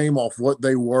Notre Dame off what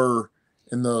they were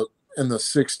in the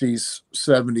 60s,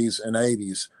 70s, and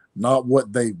 80s, not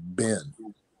what they've been.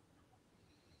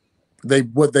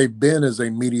 What they've been is a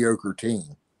mediocre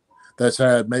team that's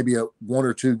had maybe 1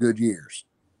 or 2 good years.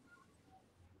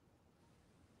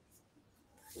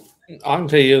 I can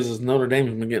tell you is Notre Dame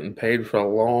has been getting paid for a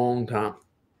long time,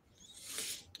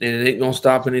 and it ain't gonna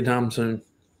stop anytime soon.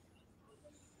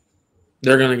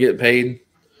 They're gonna get paid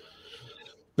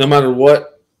no matter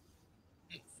what,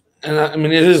 and I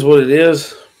mean it is what it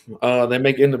is. They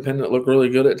make independent look really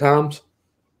good at times,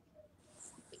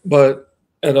 but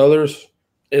at others,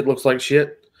 it looks like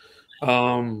shit.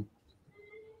 I'm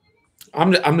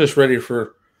just ready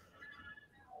for.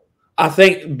 I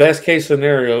think best case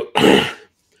scenario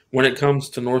when it comes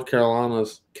to North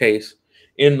Carolina's case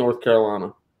in North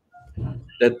Carolina,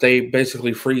 that they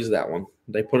basically freeze that one.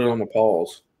 They put it on the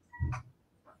pause,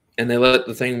 and they let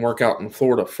the thing work out in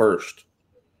Florida first,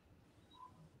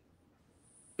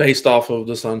 based off of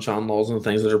the sunshine laws and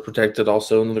things that are protected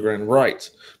also in the grant of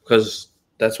rights, because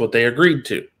that's what they agreed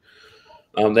to.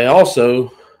 They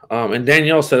also, and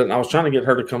Danielle said it, and I was trying to get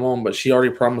her to come on, but she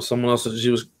already promised someone else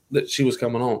that she was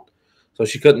coming on, so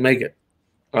she couldn't make it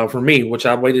for me, which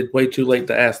I waited way too late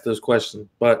to ask those questions.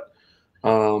 But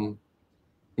long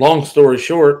story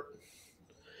short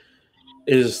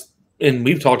is, and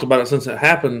we've talked about it since it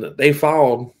happened, that they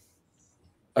filed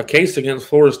a case against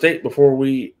Florida State before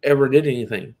we ever did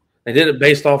anything. They did it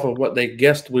based off of what they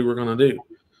guessed we were going to do.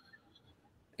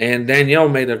 And Danielle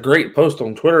made a great post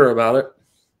on Twitter about it.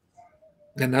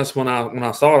 And that's when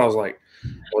I saw it, I was like,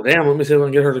 well, damn, let me see if I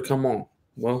can get her to come on.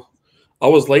 Well, I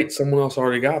was late. Someone else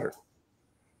already got her.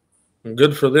 And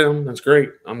good for them. That's great.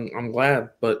 I'm glad.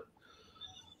 But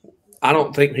I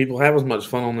don't think people have as much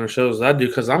fun on their shows as I do,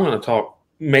 because I'm going to talk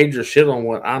major shit on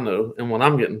what I know and what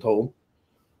I'm getting told.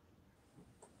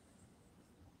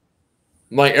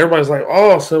 Like, everybody's like,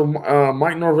 oh, so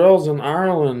Mike Norvell's in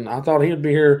Ireland. I thought he'd be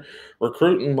here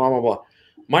recruiting, blah, blah, blah.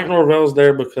 Mike Norvell's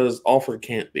there because Alfred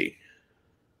can't be.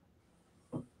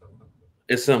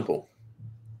 It's simple.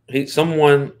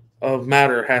 Someone of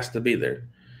matter has to be there.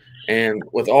 And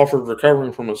with Alfred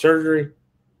recovering from a surgery,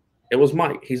 it was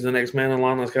Mike. He's the next man in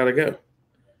line that's got to go.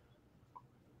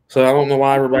 So I don't know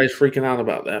why everybody's freaking out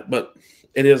about that, but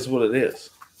it is what it is.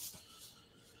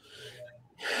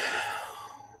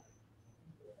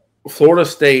 Florida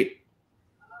State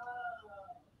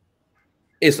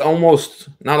is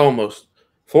Florida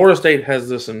State has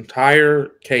this entire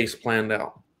case planned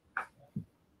out.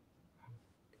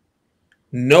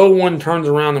 No one turns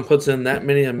around and puts in that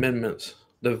many amendments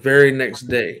the very next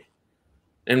day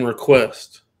and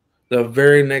request the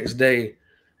very next day.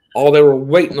 All they were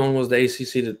waiting on was the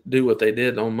ACC to do what they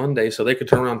did on Monday so they could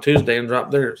turn around Tuesday and drop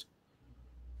theirs.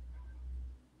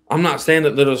 I'm not saying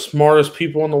that they're the smartest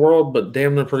people in the world, but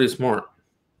damn, they're pretty smart.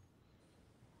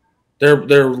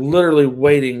 They're literally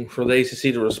waiting for the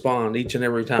ACC to respond each and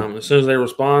every time. As soon as they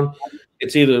respond,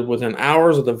 it's either within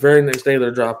hours or the very next day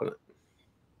they're dropping it.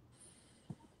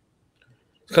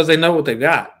 Because they know what they've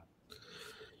got.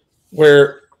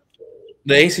 Where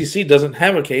the ACC doesn't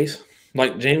have a case,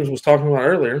 like James was talking about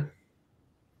earlier.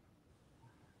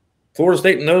 Florida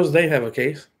State knows they have a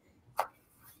case.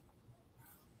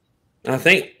 And I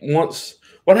think what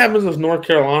happens if North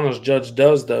Carolina's judge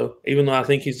does, though, even though I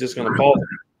think he's just going to pause it?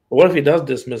 But what if he does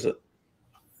dismiss it?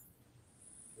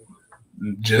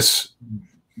 It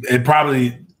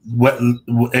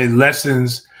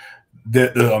lessens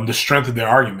the strength of their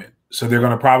argument. So they're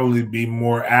going to probably be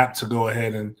more apt to go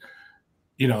ahead and,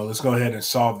 let's go ahead and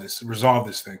resolve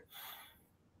this thing.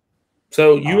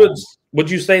 So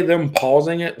would you say them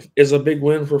pausing it is a big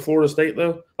win for Florida State,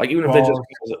 though? Like, even if they just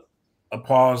pause it? A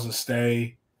pause, a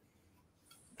stay,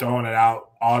 throwing it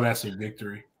out, all that's a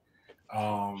victory.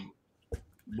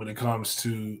 When it comes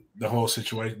to the whole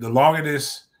situation, the longer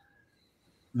this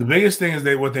The biggest thing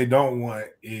is what they don't want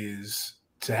is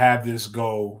to have this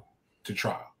go to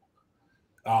trial.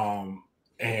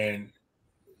 And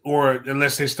or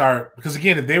unless they start, because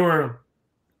again, if they were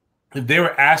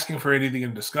asking for anything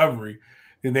in discovery,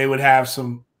 then they would have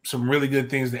some really good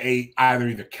things to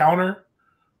either counter,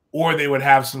 or they would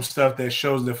have some stuff that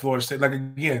shows that Florida State, like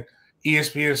again,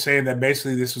 ESPN is saying that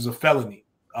basically this was a felony.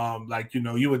 Like, you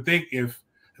know, you would think if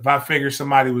I figure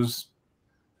somebody was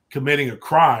committing a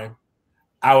crime,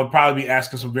 I would probably be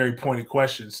asking some very pointed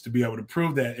questions to be able to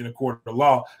prove that in a court of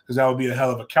law, because that would be a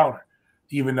hell of a counter,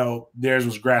 even though theirs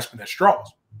was grasping at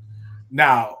straws.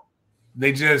 Now,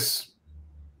 they just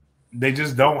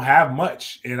don't have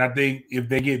much. And I think if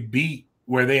they get beat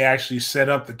where they actually set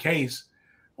up the case,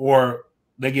 or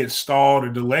they get stalled or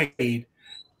delayed,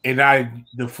 and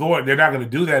they're not going to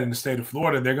do that in the state of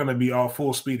Florida. They're going to be all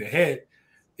full speed ahead.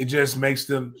 It just makes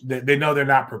them, they know they're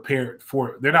not prepared for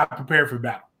it. They're not prepared for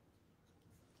battle.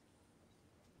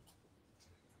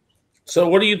 So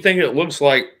what do you think it looks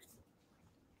like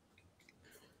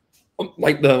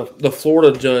the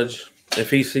Florida judge, if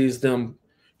he sees them,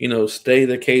 you know, stay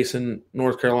the case in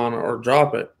North Carolina or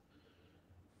drop it?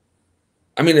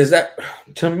 I mean, is that,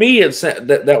 to me,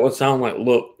 that would sound like,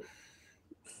 look,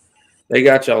 they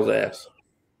got y'all's ass.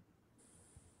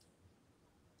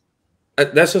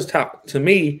 That's just how, to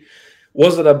me,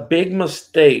 was it a big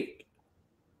mistake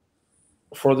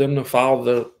for them to file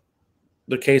the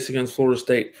case against Florida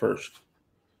State first?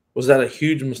 Was that a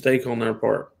huge mistake on their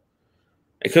part?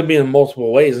 It could be in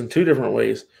multiple ways, in two different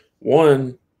ways.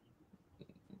 One,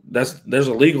 there's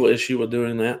a legal issue with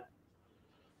doing that.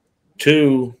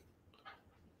 Two,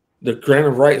 the grant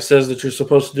of right says that you're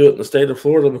supposed to do it in the state of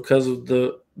Florida because of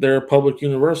their public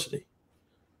university.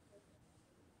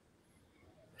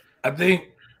 I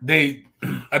think they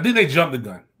jumped the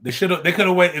gun. They could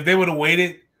have waited. If they would have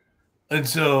waited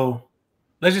until,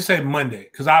 let's just say Monday,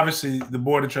 because obviously the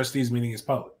Board of Trustees meeting is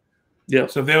public. Yeah.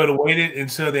 So if they would have waited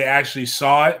until they actually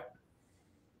saw it,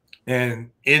 and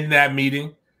in that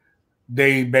meeting,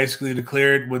 they basically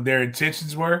declared what their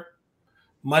intentions were,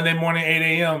 Monday morning,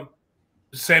 8 a.m.,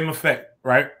 same effect,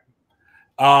 right?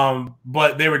 But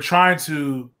what they were trying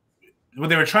to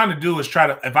do is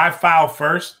if I file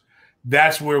first,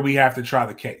 that's where we have to try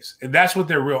the case. And that's what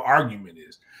their real argument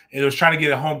is. And it was trying to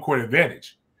get a home court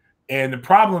advantage. And the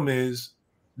problem is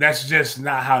that's just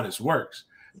not how this works.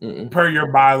 Per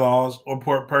your bylaws or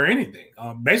per anything.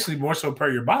 Basically, more so per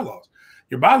your bylaws.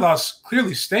 Your bylaws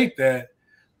clearly state that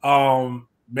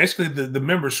basically the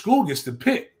member school gets to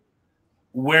pick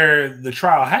where the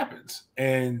trial happens.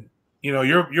 And, you know,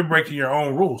 you're breaking your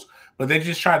own rules. But they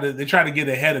try to get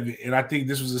ahead of it. And I think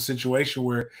this was a situation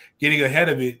where getting ahead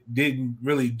of it didn't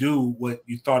really do what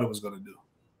you thought it was going to do.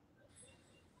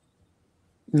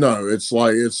 No, it's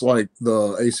like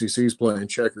the ACC's playing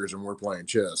checkers and we're playing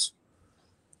chess.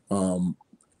 And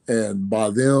by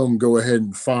them go ahead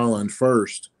and filing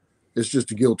first, it's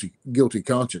just a guilty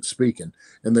conscience speaking.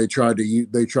 And they try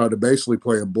to basically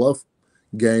play a bluff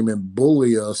game and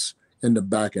bully us into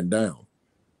backing down,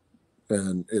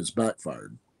 and it's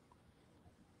backfired.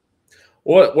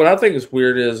 What I think is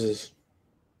weird is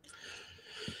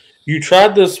you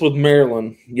tried this with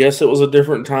Maryland. Yes, it was a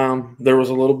different time. There was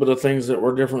a little bit of things that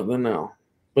were different than now.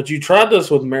 But you tried this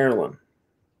with Maryland,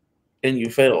 and you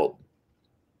failed.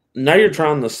 Now you're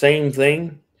trying the same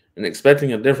thing and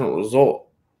expecting a different result.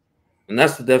 And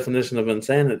that's the definition of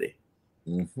insanity.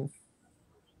 Mm-hmm.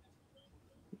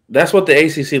 That's what the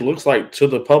ACC looks like to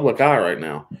the public eye right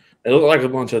now. They look like a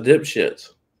bunch of dipshits.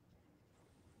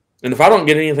 And if I don't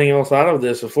get anything else out of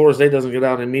this, if Florida State doesn't get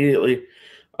out immediately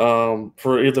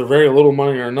for either very little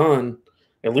money or none,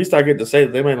 at least I get to say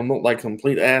that they made them look like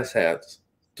complete asshats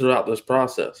throughout this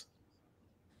process.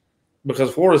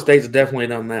 Because Florida State's definitely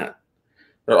done that.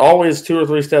 They're always 2 or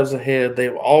 3 steps ahead.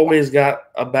 They've always got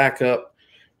a backup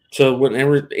to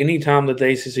any time that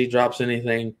the ACC drops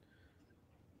anything.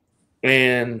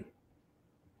 And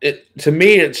to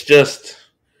me, it's just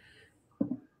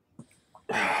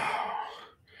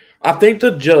I think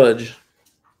the judge,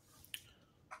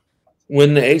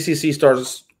 when the ACC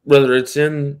starts, whether it's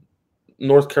in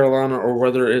North Carolina or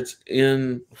whether it's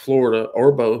in Florida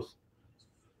or both,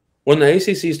 when the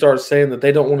ACC starts saying that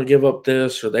they don't want to give up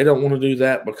this or they don't want to do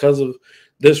that because of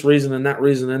this reason and that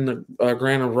reason in the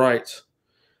grant of rights,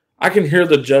 I can hear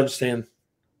the judge saying,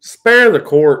 spare the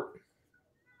court.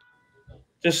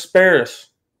 Just spare us.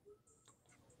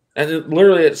 And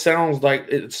it sounds like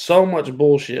it's so much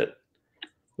bullshit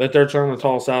that they're trying to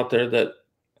toss out there that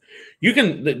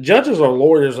the judges are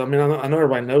lawyers. I mean, I know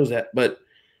everybody knows that, but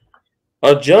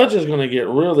a judge is going to get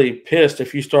really pissed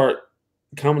if you start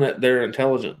coming at their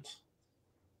intelligence.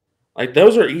 Like,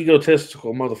 those are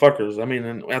egotistical motherfuckers. I mean,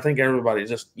 and I think everybody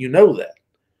just, that.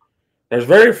 There's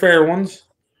very fair ones,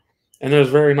 and there's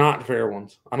very not fair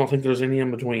ones. I don't think there's any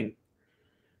in between.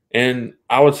 And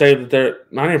I would say that they're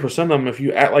 90% of them, if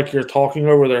you act like you're talking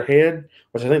over their head,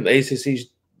 which I think the ACC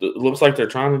looks like they're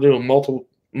trying to do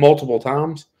multiple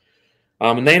times,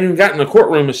 and they ain't even got in the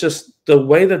courtroom. It's just the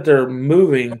way that they're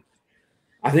moving.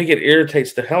 I think it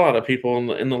irritates the hell out of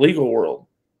people in the legal world.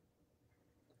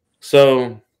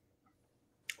 So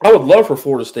I would love for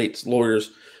Florida State's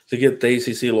lawyers to get the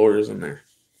ACC lawyers in there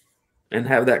and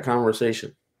have that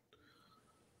conversation,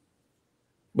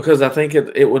 because I think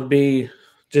it would be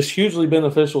just hugely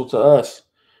beneficial to us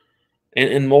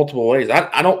in multiple ways.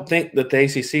 I don't think that the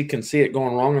ACC can see it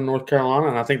going wrong in North Carolina,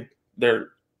 and I think they're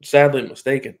sadly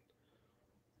mistaken.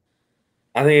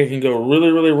 I think it can go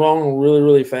really, really wrong really,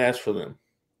 really fast for them,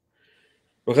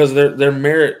 because their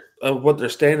merit of what they're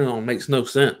standing on makes no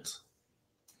sense.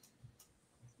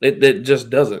 It just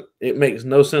doesn't. It makes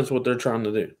no sense what they're trying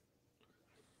to do.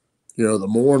 The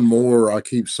more and more I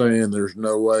keep saying there's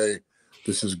no way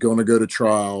this is going to go to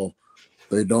trial,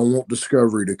 they don't want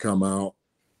discovery to come out,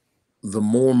 the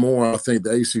more and more I think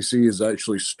the ACC is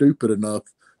actually stupid enough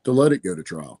to let it go to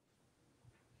trial.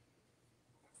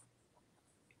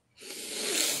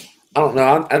 I don't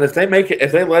know. And if they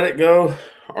let it go,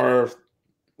 or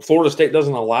Florida State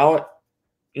doesn't allow it,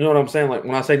 you know what I'm saying? Like,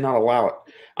 when I say not allow it,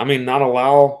 I mean not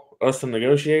allow us to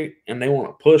negotiate, and they want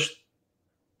to push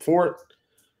for it.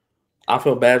 I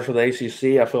feel bad for the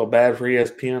ACC. I feel bad for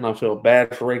ESPN. I feel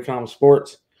bad for Raycom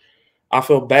Sports. I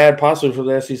feel bad possibly for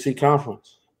the SEC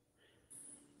conference.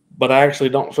 But I actually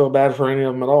don't feel bad for any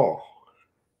of them at all.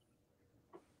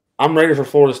 I'm ready for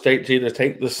Florida State to either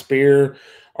take the spear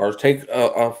or take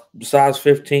a size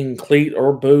 15 cleat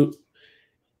or boot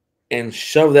and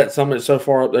shove that somebody so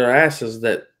far up their asses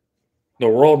that the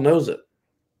world knows it.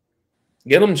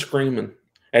 Get them screaming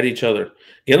at each other.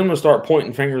 Get them to start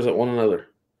pointing fingers at one another.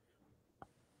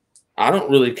 I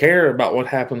don't really care about what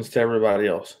happens to everybody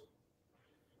else.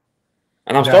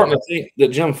 And I'm starting to think that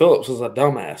Jim Phillips is a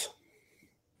dumbass.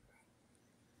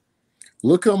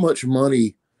 Look how much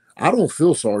money, I don't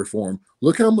feel sorry for him.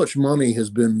 Look how much money has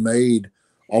been made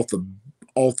off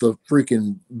the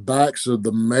freaking backs of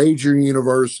the major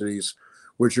universities,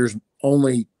 which there's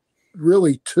only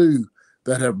really two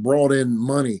that have brought in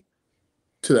money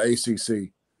to the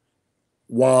ACC,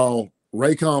 while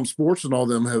Raycom Sports and all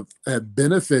them have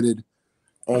benefited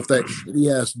off that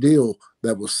shitty-ass deal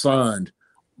that was signed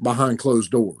behind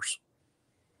closed doors.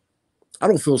 I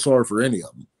don't feel sorry for any of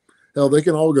them. Hell, they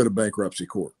can all go to bankruptcy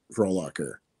court for all I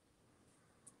care.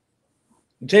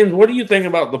 James, what do you think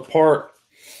about the part,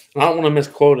 I don't want to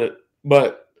misquote it,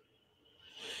 but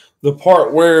the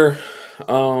part where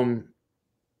the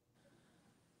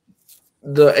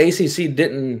ACC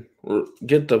didn't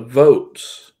get the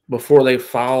votes before they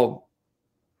filed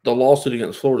the lawsuit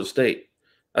against Florida State?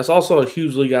 That's also a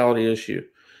huge legality issue.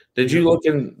 Did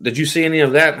you see any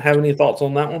of that and have any thoughts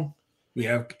on that one? We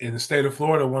have, in the state of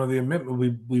Florida, one of the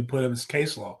amendments we put up is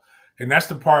case law. And that's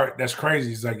the part that's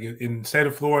crazy. It's like in the state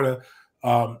of Florida,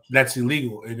 that's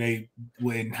illegal.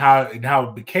 And how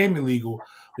it became illegal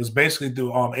was basically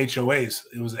through HOAs.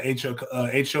 It was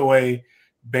a HOA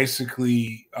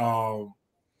basically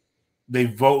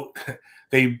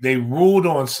they ruled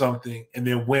on something and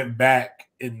then went back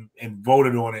and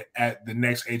voted on it at the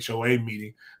next HOA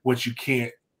meeting, which you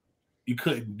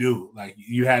couldn't do. Like,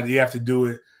 you have to do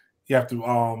it. You have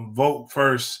to vote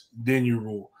first, then you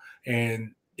rule.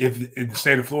 And if in the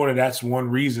state of Florida, that's one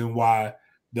reason why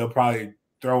they'll probably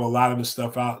throw a lot of the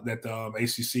stuff out that the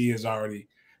ACC has already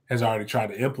tried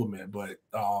to implement. But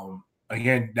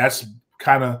again, that's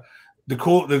kind of the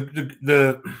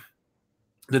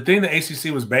thing the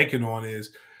ACC was banking on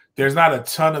is there's not a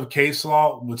ton of case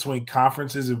law between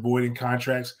conferences and voiding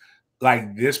contracts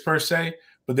like this per se,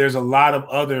 but there's a lot of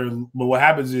other. But what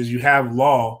happens is you have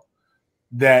law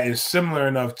that is similar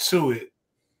enough to it.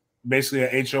 Basically,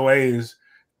 a HOA is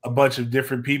a bunch of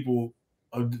different people,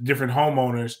 of different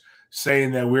homeowners,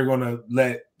 saying that we're going to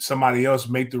let somebody else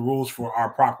make the rules for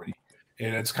our property.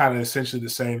 And it's kind of essentially the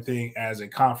same thing as a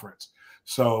conference.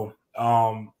 So,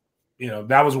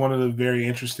 that was one of the very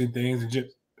interesting things. And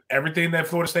just everything that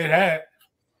Florida State had,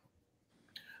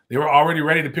 they were already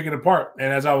ready to pick it apart.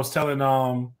 And as I was telling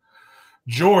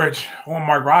George on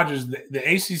Mark Rogers, the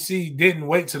ACC didn't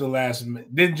wait to the last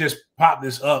minute, didn't just pop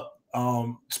this up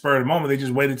spur of the moment. They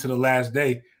just waited to the last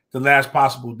day, the last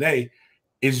possible day.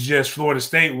 It's just Florida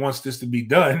State wants this to be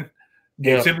done.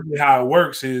 Yeah. And typically how it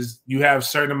works is you have a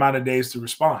certain amount of days to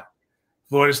respond.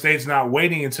 Florida State's not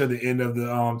waiting until the end of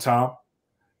the time.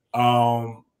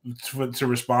 to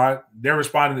respond. They're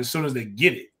responding as soon as they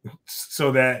get it,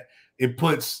 so that it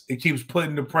keeps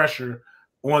putting the pressure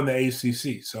on the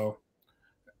ACC. So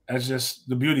that's just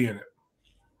the beauty in it.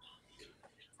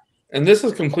 And this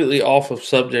is completely off of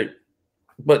subject,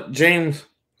 but James,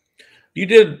 you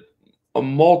did a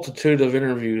multitude of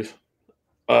interviews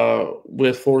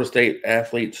with Florida State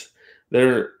athletes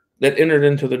that entered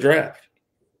into the draft.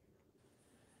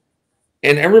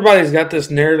 And everybody's got this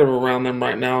narrative around them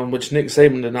right now in which Nick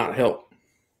Saban did not help.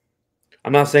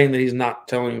 I'm not saying that he's not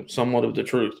telling somewhat of the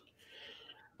truth,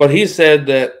 but he said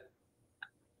that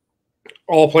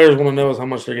all players want to know is how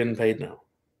much they're getting paid now.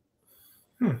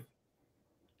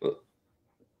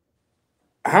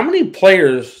 How many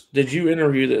players did you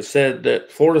interview that said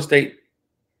that Florida State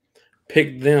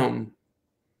picked them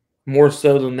more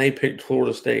so than they picked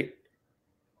Florida State?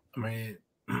 I mean,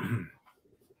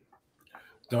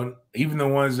 even the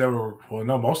ones that were, well,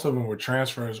 no, most of them were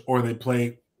transfers, or they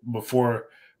played before,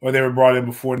 or they were brought in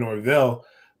before Norvell.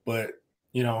 But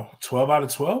 12 out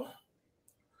of 12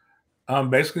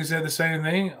 basically said the same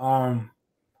thing.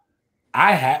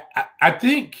 I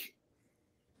think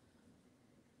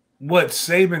what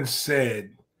Saban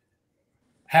said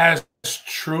has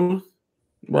truth,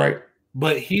 right?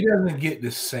 But he doesn't get to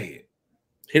say it.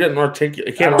 He doesn't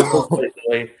articulate. He can't articulate the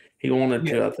way he wanted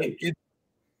to. I think,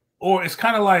 or it's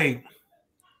kind of like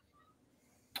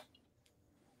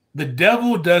the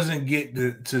devil doesn't get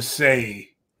to say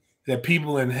that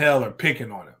people in hell are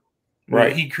picking on him.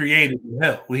 Right? He created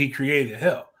hell. He created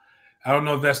hell. I don't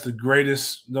know if that's the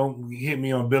greatest. Don't hit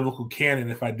me on biblical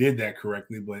canon if I did that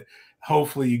correctly, but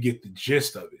hopefully you get the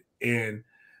gist of it. And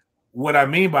what I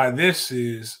mean by this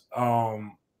is,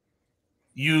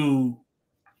 you're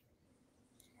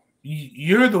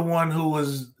the one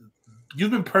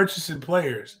you've been purchasing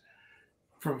players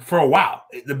for a while.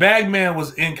 The bag man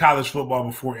was in college football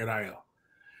before NIL.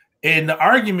 And the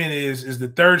argument is the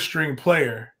third string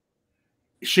player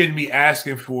shouldn't be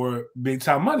asking for big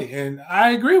time money. And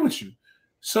I agree with you.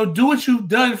 So do what you've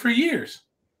done for years.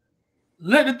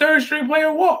 Let the third string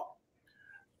player walk.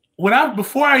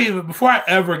 Before I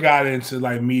ever got into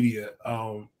like media,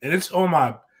 and it's on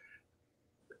my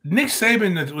Nick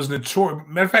Saban was notorious.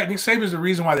 Matter of fact, Nick Saban is the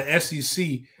reason why the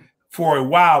SEC for a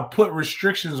while put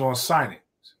restrictions on signings.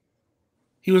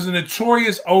 He was a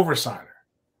notorious oversigner.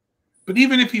 But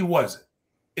even if he wasn't,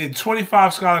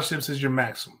 25 scholarships is your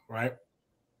maximum, right?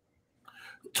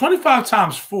 25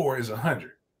 times 4 is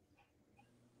 100.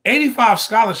 85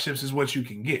 scholarships is what you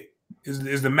can get,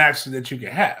 is the max that you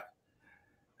can have.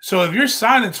 So if you're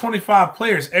signing 25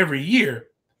 players every year,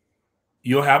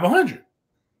 you'll have 100.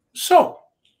 So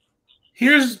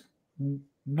here's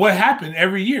what happened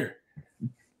every year.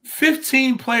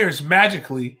 15 players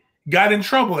magically got in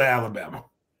trouble at Alabama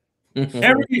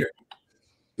every year.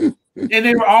 And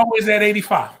they were always at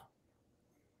 85.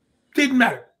 Didn't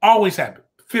matter. Always happened.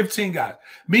 15 guys.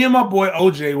 Me and my boy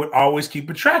OJ would always keep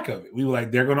a track of it. We were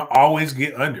like, they're going to always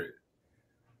get under it.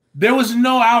 There was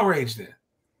no outrage then.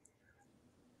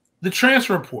 The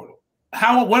transfer portal.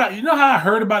 How I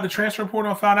heard about the transfer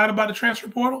portal and found out about the transfer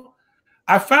portal?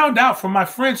 I found out from my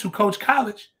friends who coach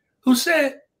college who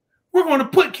said, we're going to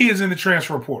put kids in the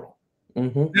transfer portal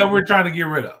that we're trying to get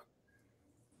rid of.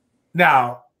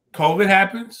 Now, COVID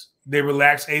happens. They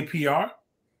relax APR.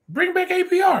 Bring back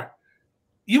APR.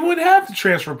 You wouldn't have the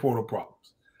transfer portal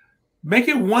problems. Make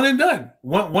it one and done.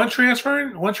 One transfer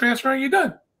and you're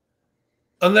done.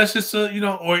 Unless it's or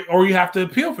you have to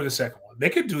appeal for the second one. They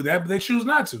could do that, but they choose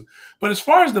not to. But as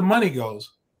far as the money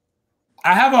goes,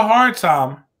 I have a hard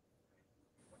time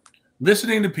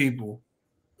listening to people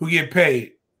who get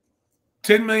paid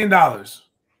 $10 million,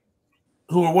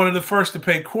 who are one of the first to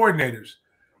pay coordinators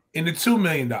in the $2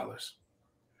 million,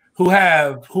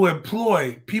 who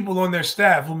employ people on their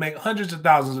staff who make hundreds of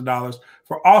thousands of dollars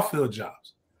for off-field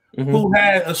jobs, who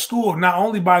had a school not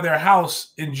only by their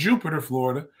house in Jupiter,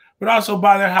 Florida, but also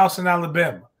by their house in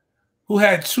Alabama, who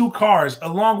had 2 cars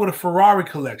along with a Ferrari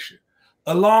collection,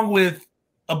 along with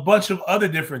a bunch of other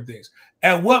different things.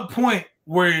 At what point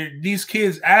were these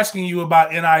kids asking you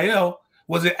about NIL?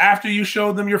 Was it after you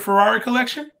showed them your Ferrari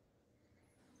collection?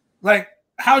 Like,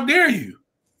 how dare you?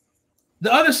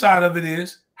 The other side of it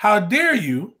is, how dare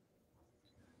you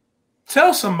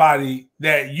tell somebody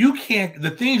that you can't,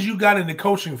 the things you got into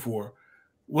coaching for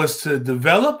was to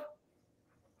develop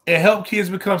and help kids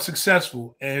become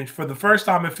successful. And for the first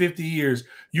time in 50 years,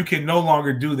 you can no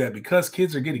longer do that because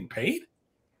kids are getting paid?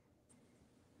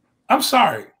 I'm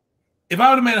sorry. If I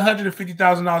would have made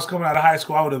 $150,000 coming out of high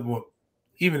school, I would have,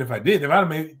 even if I did, if I'd have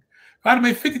made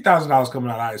 $50,000 coming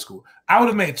out of high school, I would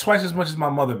have made twice as much as my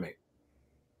mother made.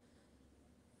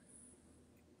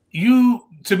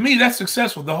 to me, that's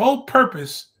successful. The whole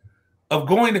purpose of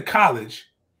going to college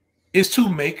is to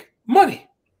make money.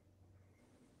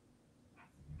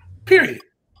 Period.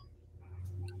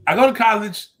 I go to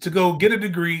college to go get a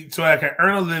degree so I can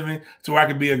earn a living, so I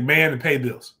can be a man and pay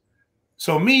bills.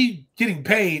 So me getting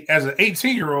paid as an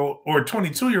 18-year-old or a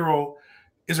 22-year-old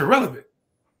is irrelevant.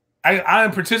 I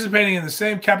am participating in the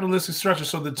same capitalistic structure.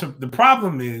 So the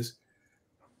problem is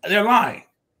they're lying.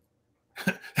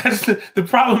 That's the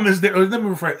problem is that, let me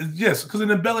rephrase. Yes, because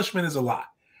an embellishment is a lie.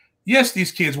 Yes,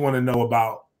 these kids want to know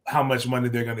about how much money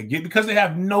they're going to get because they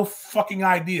have no fucking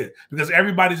idea, because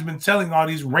everybody's been telling all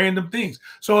these random things.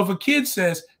 So if a kid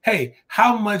says, hey,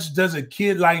 how much does a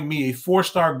kid like me, a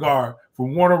 4-star guard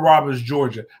from Warner Robins,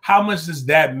 Georgia, how much does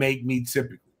that make me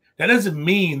typically? That doesn't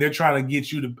mean they're trying to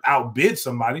get you to outbid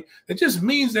somebody. It just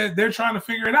means that they're trying to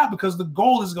figure it out because the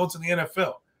goal is to go to the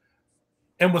NFL.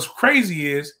 And what's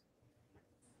crazy is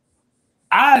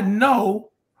I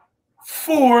know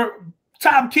 4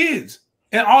 top kids,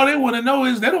 and all they want to know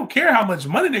is they don't care how much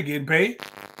money they're getting paid.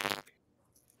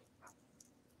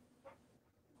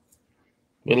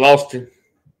 We lost you.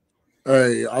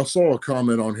 Hey, I saw a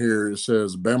comment on here. It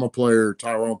says Bama player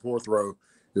Tyrone Porthrow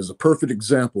is a perfect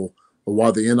example of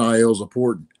why the NIL is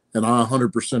important, and I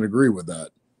 100% agree with that.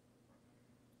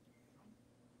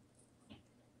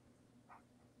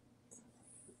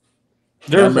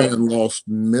 That man lost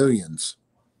millions.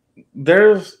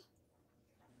 There's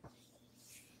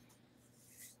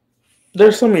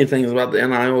so many things about the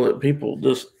NIL that people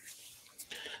just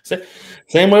say.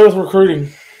 Same way with recruiting.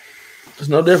 It's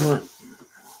no different.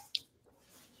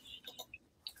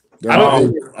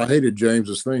 I hated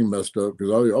James's thing messed up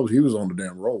because he was on the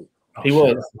damn roll. Oh, he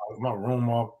was. My room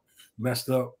all messed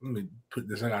up. Let me put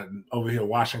this. I got over here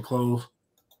washing clothes.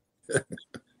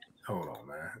 Hold on,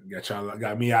 man.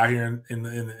 Got me out here in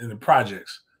the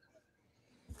projects.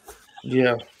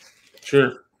 Yeah,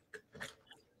 sure.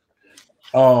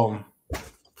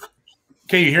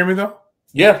 Can you hear me though?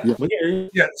 Yeah, we hear you.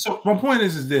 Yeah. So my point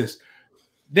is this: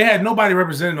 they had nobody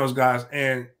representing those guys,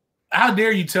 and how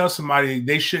dare you tell somebody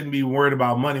they shouldn't be worried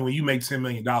about money when you make $10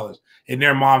 million and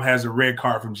their mom has a red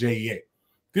card from JEA?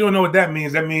 If you don't know what that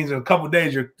means in a couple of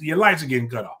days your lights are getting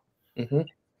cut off. Mm-hmm.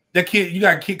 That kid, you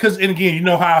got because, and again, you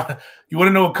know how you want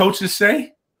to know what coaches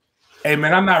say? Hey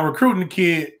man, I'm not recruiting a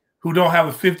kid who don't have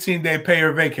a 15-day pay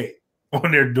or vacate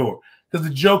on their door. Because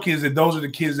the joke is that those are the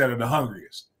kids that are the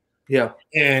hungriest. Yeah.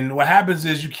 And what happens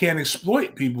is you can't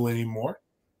exploit people anymore.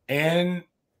 And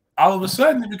all of a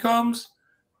sudden it becomes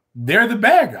they're the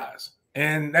bad guys.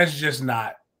 And that's just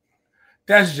not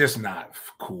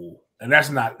cool. And that's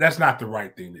not the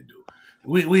right thing to do.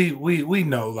 We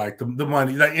know like the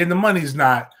money, like, and the money's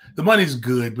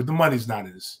good, but the money's not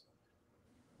as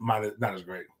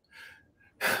great.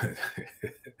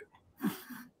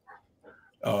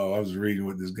 Oh, I was reading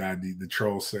what this guy, the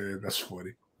troll, said. That's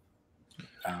funny.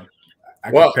 I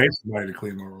could pay somebody to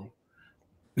clean my room.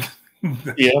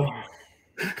 Yeah.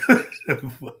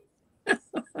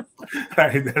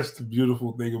 That's the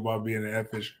beautiful thing about being an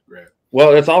FSU grad.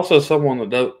 Well, it's also someone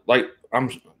that does, like,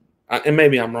 and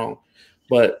maybe I'm wrong,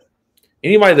 but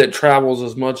anybody that travels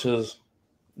as much as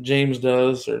James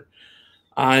does, or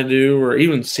I do, or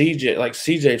even CJ, like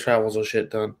CJ travels a shit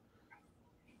ton.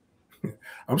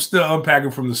 I'm still unpacking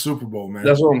from the Super Bowl, man.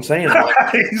 That's what I'm saying.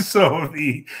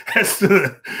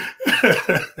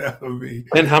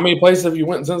 And how many places have you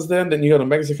went since then? Then you go to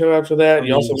Mexico after that.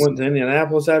 You also went to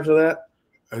Indianapolis after that.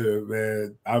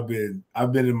 Man, I've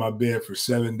been in my bed for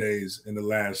 7 days in the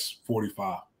last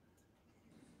 45,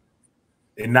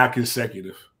 and not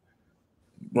consecutive.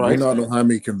 Right. I don't have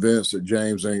me convinced that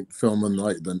James ain't filming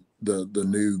like the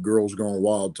new Girls Gone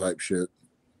Wild type shit.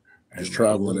 Just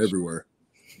traveling everywhere.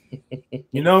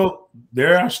 You know,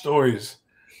 there are stories.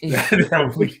 There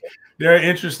are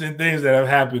interesting things that have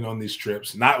happened on these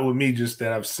trips. Not with me, just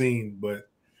that I've seen, but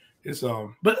it's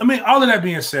But I mean, all of that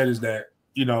being said, is that,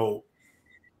 you know,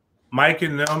 Mike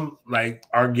and them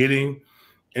are getting,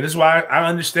 and this is why I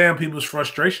understand people's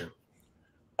frustration.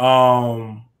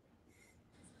 I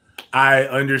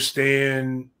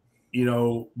understand, you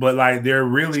know, but they're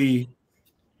really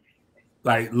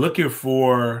looking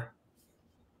for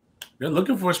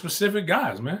specific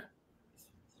guys, man.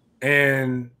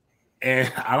 And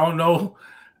I don't know.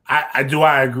 Do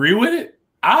I agree with it?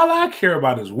 All I care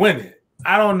about is winning.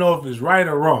 I don't know if it's right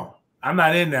or wrong. I'm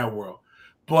not in that world.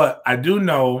 But I do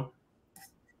know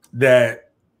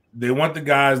that they want the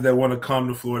guys that want to come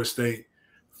to Florida State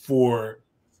for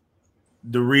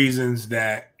the reasons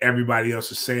that everybody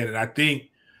else is saying. And I think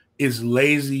it's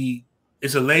lazy.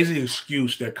 It's a lazy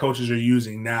excuse that coaches are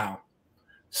using now,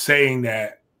 saying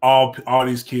that all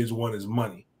these kids want is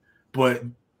money. But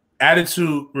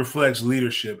attitude reflects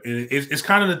leadership. And it's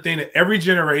kind of the thing that every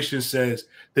generation says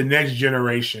the next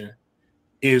generation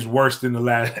is worse than the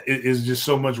last, is just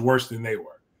so much worse than they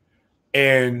were.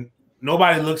 And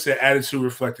nobody looks at attitude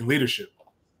reflecting leadership.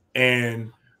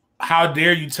 And how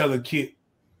dare you tell a kid,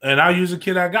 and I'll use a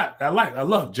kid I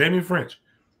love, Jamie French,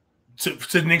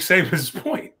 to Nick Saban's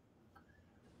point.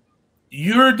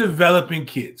 You're developing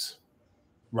kids,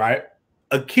 right?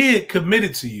 A kid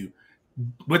committed to you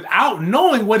without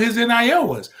knowing what his NIL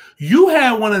was. You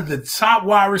had one of the top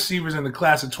wide receivers in the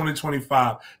class of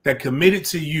 2025 that committed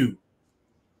to you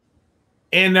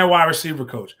and their wide receiver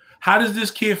coach. How does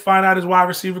this kid find out his wide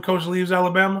receiver coach leaves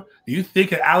Alabama? Do you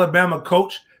think an Alabama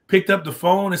coach picked up the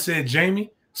phone and said,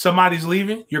 Jamie, somebody's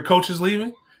leaving, your coach is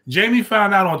leaving? Jamie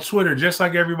found out on Twitter just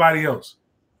like everybody else.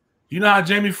 You know how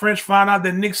Jamie French found out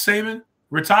that Nick Saban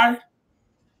retired?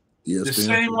 Yes, the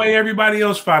same way everybody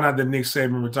else found out that Nick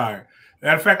Saban retired.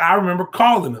 Matter of fact, I remember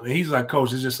calling him, and he's like,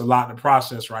 Coach, it's just a lot to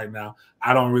process right now.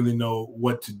 I don't really know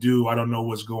what to do. I don't know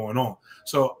what's going on.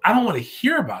 So I don't want to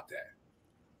hear about that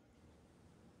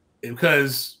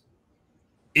because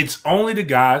it's only the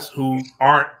guys who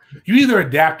aren't – you either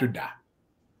adapt or die.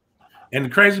 And the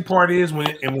crazy part is when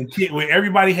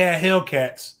everybody had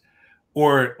Hellcats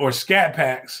or Scat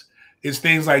Packs, it's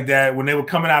things like that. When they were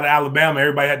coming out of Alabama,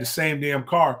 everybody had the same damn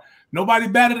car. Nobody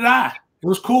batted an eye. It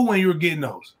was cool when you were getting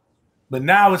those. But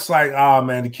now it's like, oh,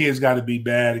 man, the kids got to be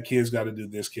bad. The kids got to do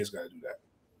this. Kids got to do that.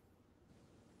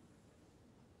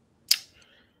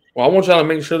 Well, I want y'all to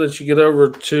make sure that you get over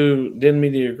to Den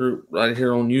Media Group right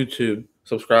here on YouTube.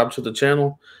 Subscribe to the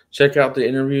channel. Check out the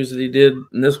interviews that he did.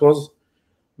 And this was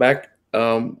back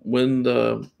when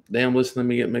the – damn, listen to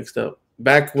me get mixed up.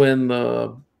 Back when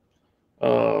the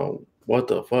what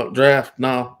the fuck? Draft?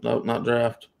 No, not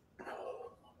draft.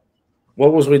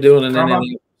 What was we doing in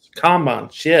the combine?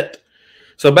 Shit.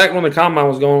 So back when the combine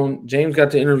was going, James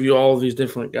got to interview all of these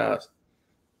different guys.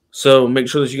 So make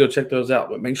sure that you go check those out.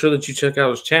 But make sure that you check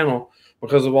out his channel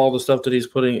because of all the stuff that he's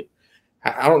putting.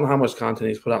 I don't know how much content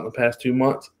he's put out in the past 2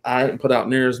 months. I haven't put out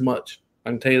near as much. I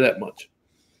can tell you that much.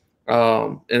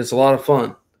 And it's a lot of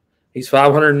fun. He's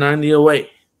 590 away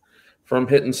from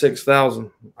hitting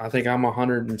 6,000. I think I'm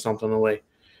 100 and something away.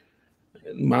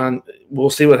 Mine, we'll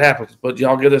see what happens. But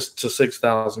y'all get us to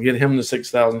 6,000. Get him to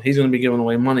 6,000. He's going to be giving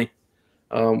away money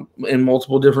in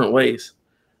multiple different ways.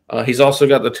 He's also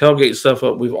got the tailgate stuff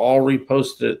up. We've all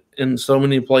reposted it in so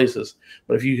many places.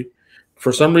 But if you,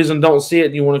 for some reason, don't see it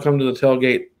and you want to come to the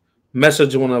tailgate,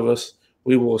 message one of us.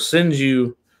 We will send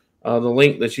you the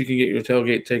link that you can get your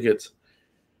tailgate tickets.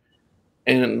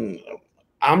 And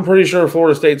I'm pretty sure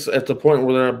Florida State's at the point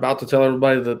where they're about to tell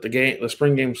everybody that the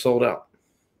spring game sold out.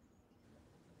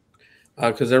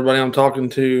 Because everybody I'm talking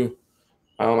to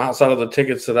outside of the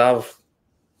tickets that I've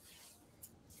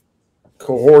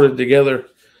cohorted together,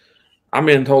 I'm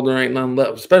being told there ain't none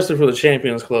left, especially for the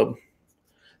Champions Club.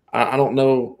 I don't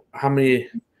know how many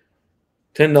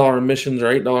 $10 admissions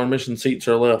or $8 admission seats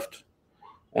are left.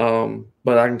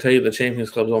 But I can tell you the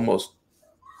Champions Club's almost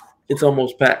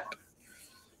packed.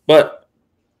 But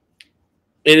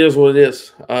it is what it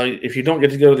is. If you don't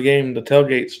get to go to the game, the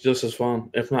tailgate's just as fun,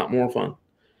 if not more fun.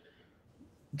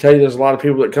 I tell you, there's a lot of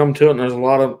people that come to it, and there's a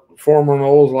lot of former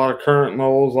Knowles, a lot of current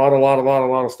Knowles, a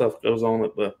lot of stuff goes on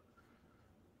at the.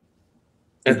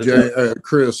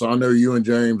 Chris, I know you and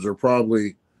James have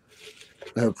probably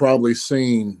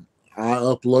seen. I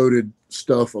uploaded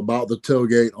stuff about the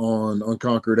tailgate on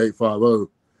Unconquered 850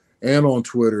 and on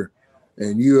Twitter,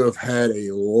 and you have had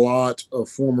a lot of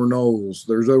former Knowles.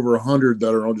 There's over 100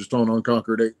 that are just on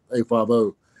Unconquered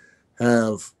 850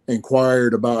 have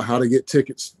inquired about how to get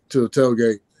tickets to the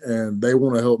tailgate, and they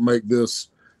want to help make this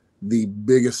the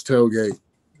biggest tailgate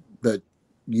that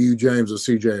you, James, and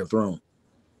CJ have thrown.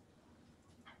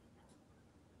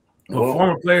 Well,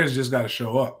 former players just got to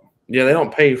show up. Yeah, they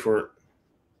don't pay for it.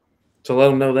 So let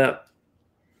them know that.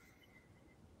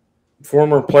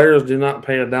 Former players do not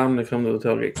pay a dime to come to the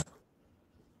tailgate.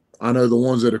 I know the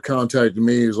ones that have contacted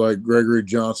me is like Gregory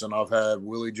Johnson. I've had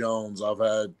Willie Jones. I've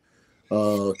had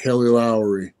Kelly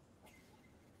Lowry.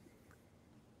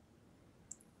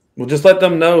 Well, just let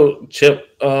them know,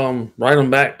 Chip. Write them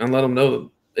back and let them know that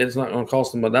it's not going to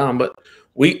cost them a dime. But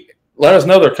let us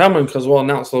know they're coming because we'll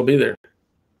announce they'll be there.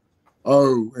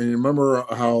 Oh, and you remember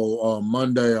how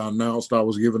Monday I announced I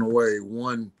was giving away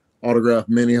one autographed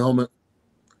mini helmet?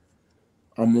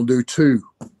 I'm going to do 2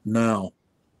 now.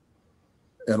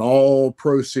 And all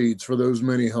proceeds for those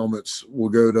mini helmets will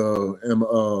go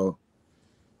to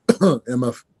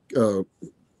MF.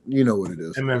 You know what it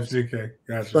is. MFGK.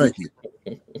 Gotcha. Thank you.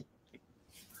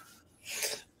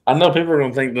 I know people are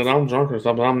going to think that I'm drunk or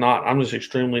something. I'm not. I'm just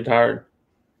extremely tired.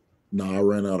 No, I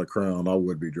ran out of Crown. I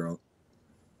would be drunk.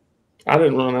 I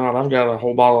didn't run out. I've got a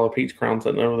whole bottle of peach Crown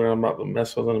sitting over there. I'm about to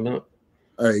mess with in a minute.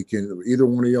 Hey, can either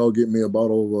one of y'all get me a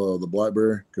bottle of the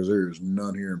blackberry? Because there's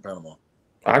none here in Panama.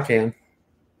 I can.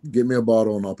 Get me a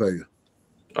bottle and I'll pay you.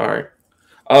 All right.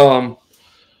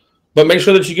 But make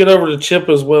sure that you get over to Chip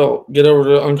as well. Get over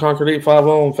to Unconquered 850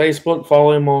 on Facebook.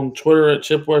 Follow him on Twitter at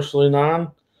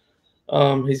ChipWesterly9.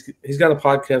 He's got a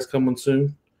podcast coming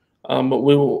soon. But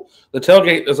we will. The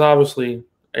tailgate is obviously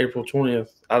April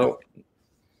 20th.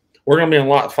 We're gonna be in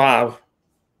lot 5.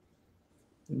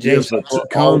 James, yes,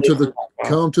 come to the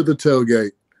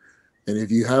tailgate, and if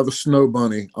you have a snow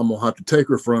bunny, I'm gonna have to take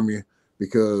her from you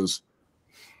because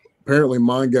apparently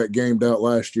mine got gamed out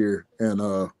last year, and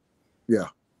yeah,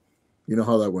 you know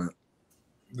how that went.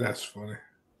 That's funny.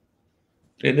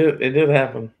 It did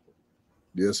happen.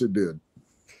 Yes, it did.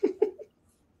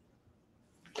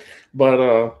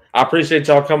 But I appreciate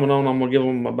y'all coming on. I'm gonna give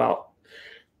them about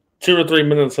 2 or 3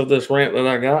 minutes of this rant that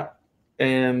I got,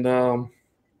 and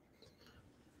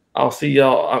I'll see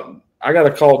y'all. I got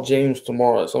to call James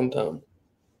tomorrow at some time.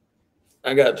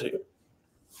 I got to.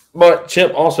 But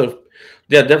Chip, also,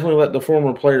 yeah, definitely let the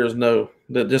former players know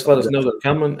that. Just let us know they're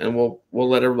coming, and we'll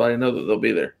let everybody know that they'll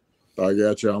be there. I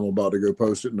got you. I'm about to go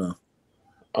post it now.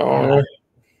 All right.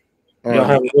 Y'all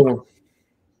have a good one.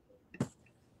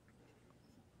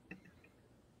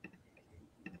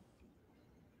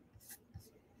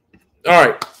 All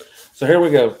right. So here we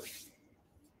go.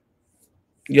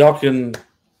 Y'all can.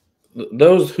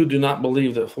 Those who do not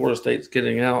believe that Florida State's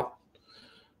getting out,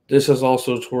 this is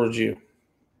also towards you.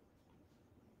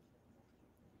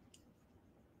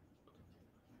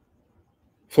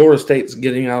 Florida State's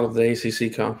getting out of the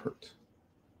ACC conference.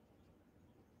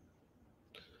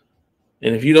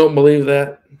 And if you don't believe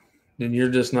that, then you're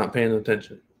just not paying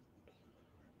attention.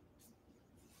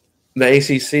 The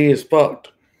ACC is fucked.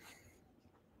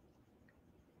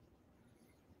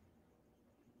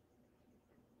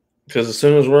 Because as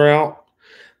soon as we're out,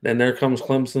 then there comes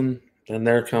Clemson, then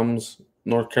there comes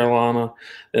North Carolina,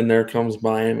 then there comes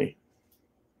Miami.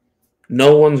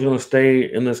 No one's going to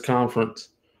stay in this conference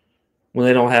when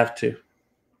they don't have to.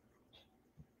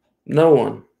 No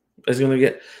one is going to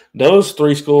get those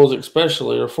 3 schools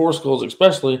especially, or 4 schools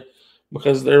especially,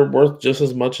 because they're worth just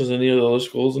as much as any of the other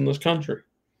schools in this country.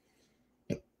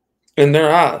 In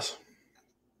their eyes.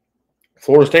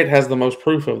 Florida State has the most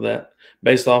proof of that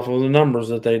based off of the numbers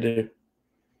that they do.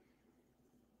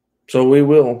 So we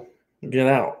will get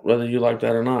out, whether you like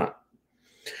that or not.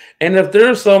 And if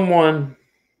there's someone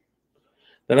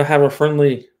that I have a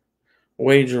friendly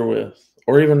wager with,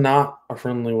 or even not a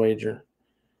friendly wager,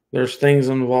 there's things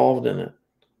involved in it.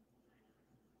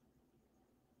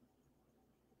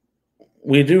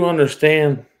 We do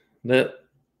understand that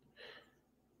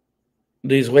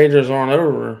these wagers aren't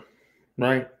over,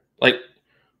 right? Like,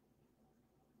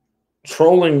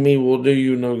 trolling me will do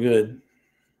you no good.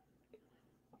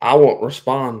 I won't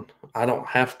respond. I don't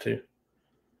have to.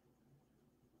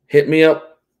 Hit me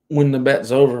up when the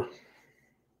bet's over.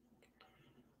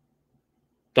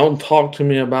 Don't talk to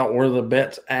me about where the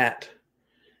bet's at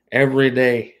every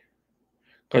day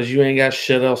because you ain't got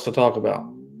shit else to talk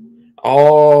about.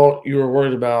 All you were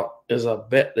worried about is a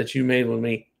bet that you made with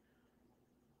me.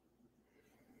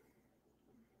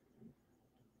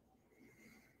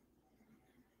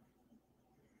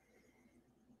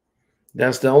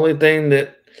 That's the only thing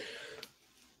that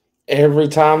every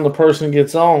time the person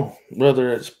gets on,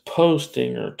 whether it's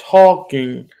posting or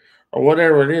talking or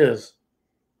whatever it is,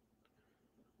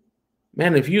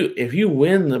 man, if you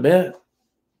win the bet,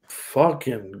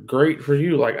 fucking great for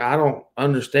you. Like, I don't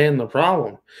understand the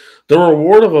problem. The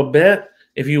reward of a bet,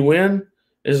 if you win,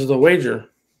 is the wager.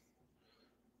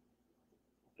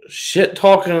 Shit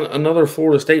talking another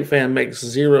Florida State fan makes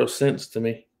 0 sense to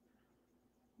me.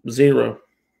 0.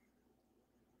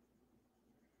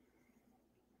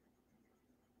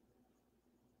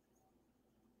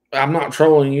 I'm not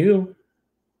trolling you.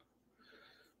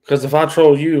 Because if I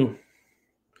troll you,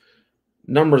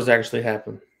 numbers actually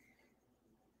happen.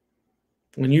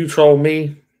 When you troll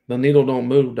me, the needle don't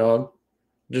move, dog.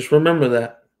 Just remember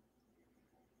that.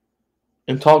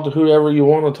 And talk to whoever you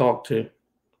want to talk to.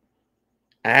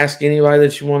 Ask anybody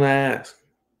that you want to ask.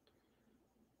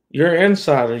 You're an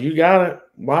insider. You got it.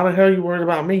 Why the hell are you worried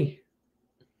about me?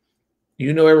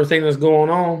 You know everything that's going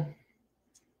on.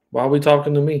 Why are we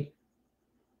talking to me?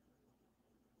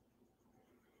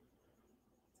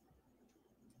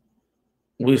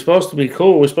 We're supposed to be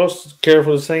cool. We're supposed to care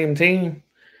for the same team.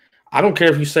 I don't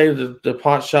care if you say the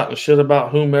pot shot and shit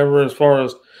about whomever as far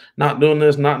as not doing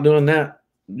this, not doing that.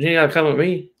 You ain't got to come at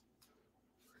me.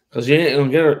 Because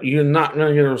you're not going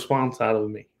to get a response out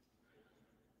of me.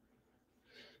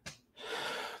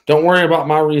 Don't worry about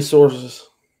my resources.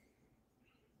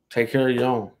 Take care of your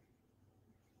own.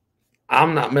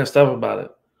 I'm not messed up about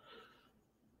it.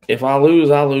 If I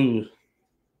lose, I lose.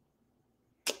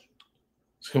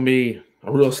 It's going to be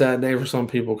a real sad day for some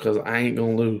people because I ain't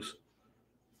going to lose.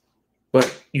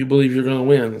 But you believe you're going to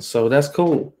win, so that's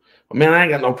cool. But man, I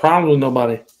ain't got no problem with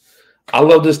nobody. I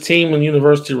love this team and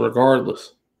university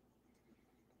regardless.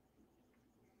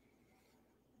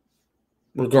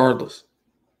 Regardless.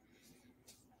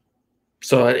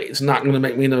 So it's not going to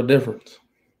make me no difference.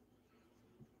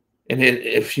 And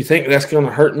if you think that's going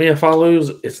to hurt me if I lose,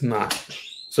 it's not.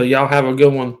 So y'all have a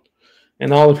good one.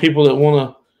 And all the people that want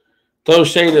to throw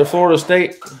shade at Florida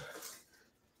State,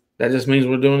 that just means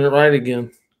we're doing it right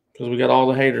again because we got all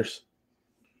the haters.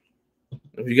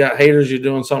 If you got haters, you're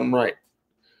doing something right.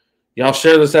 Y'all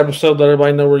share this episode, let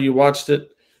everybody know where you watched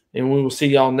it, and we will see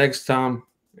y'all next time.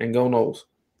 And go Knowles.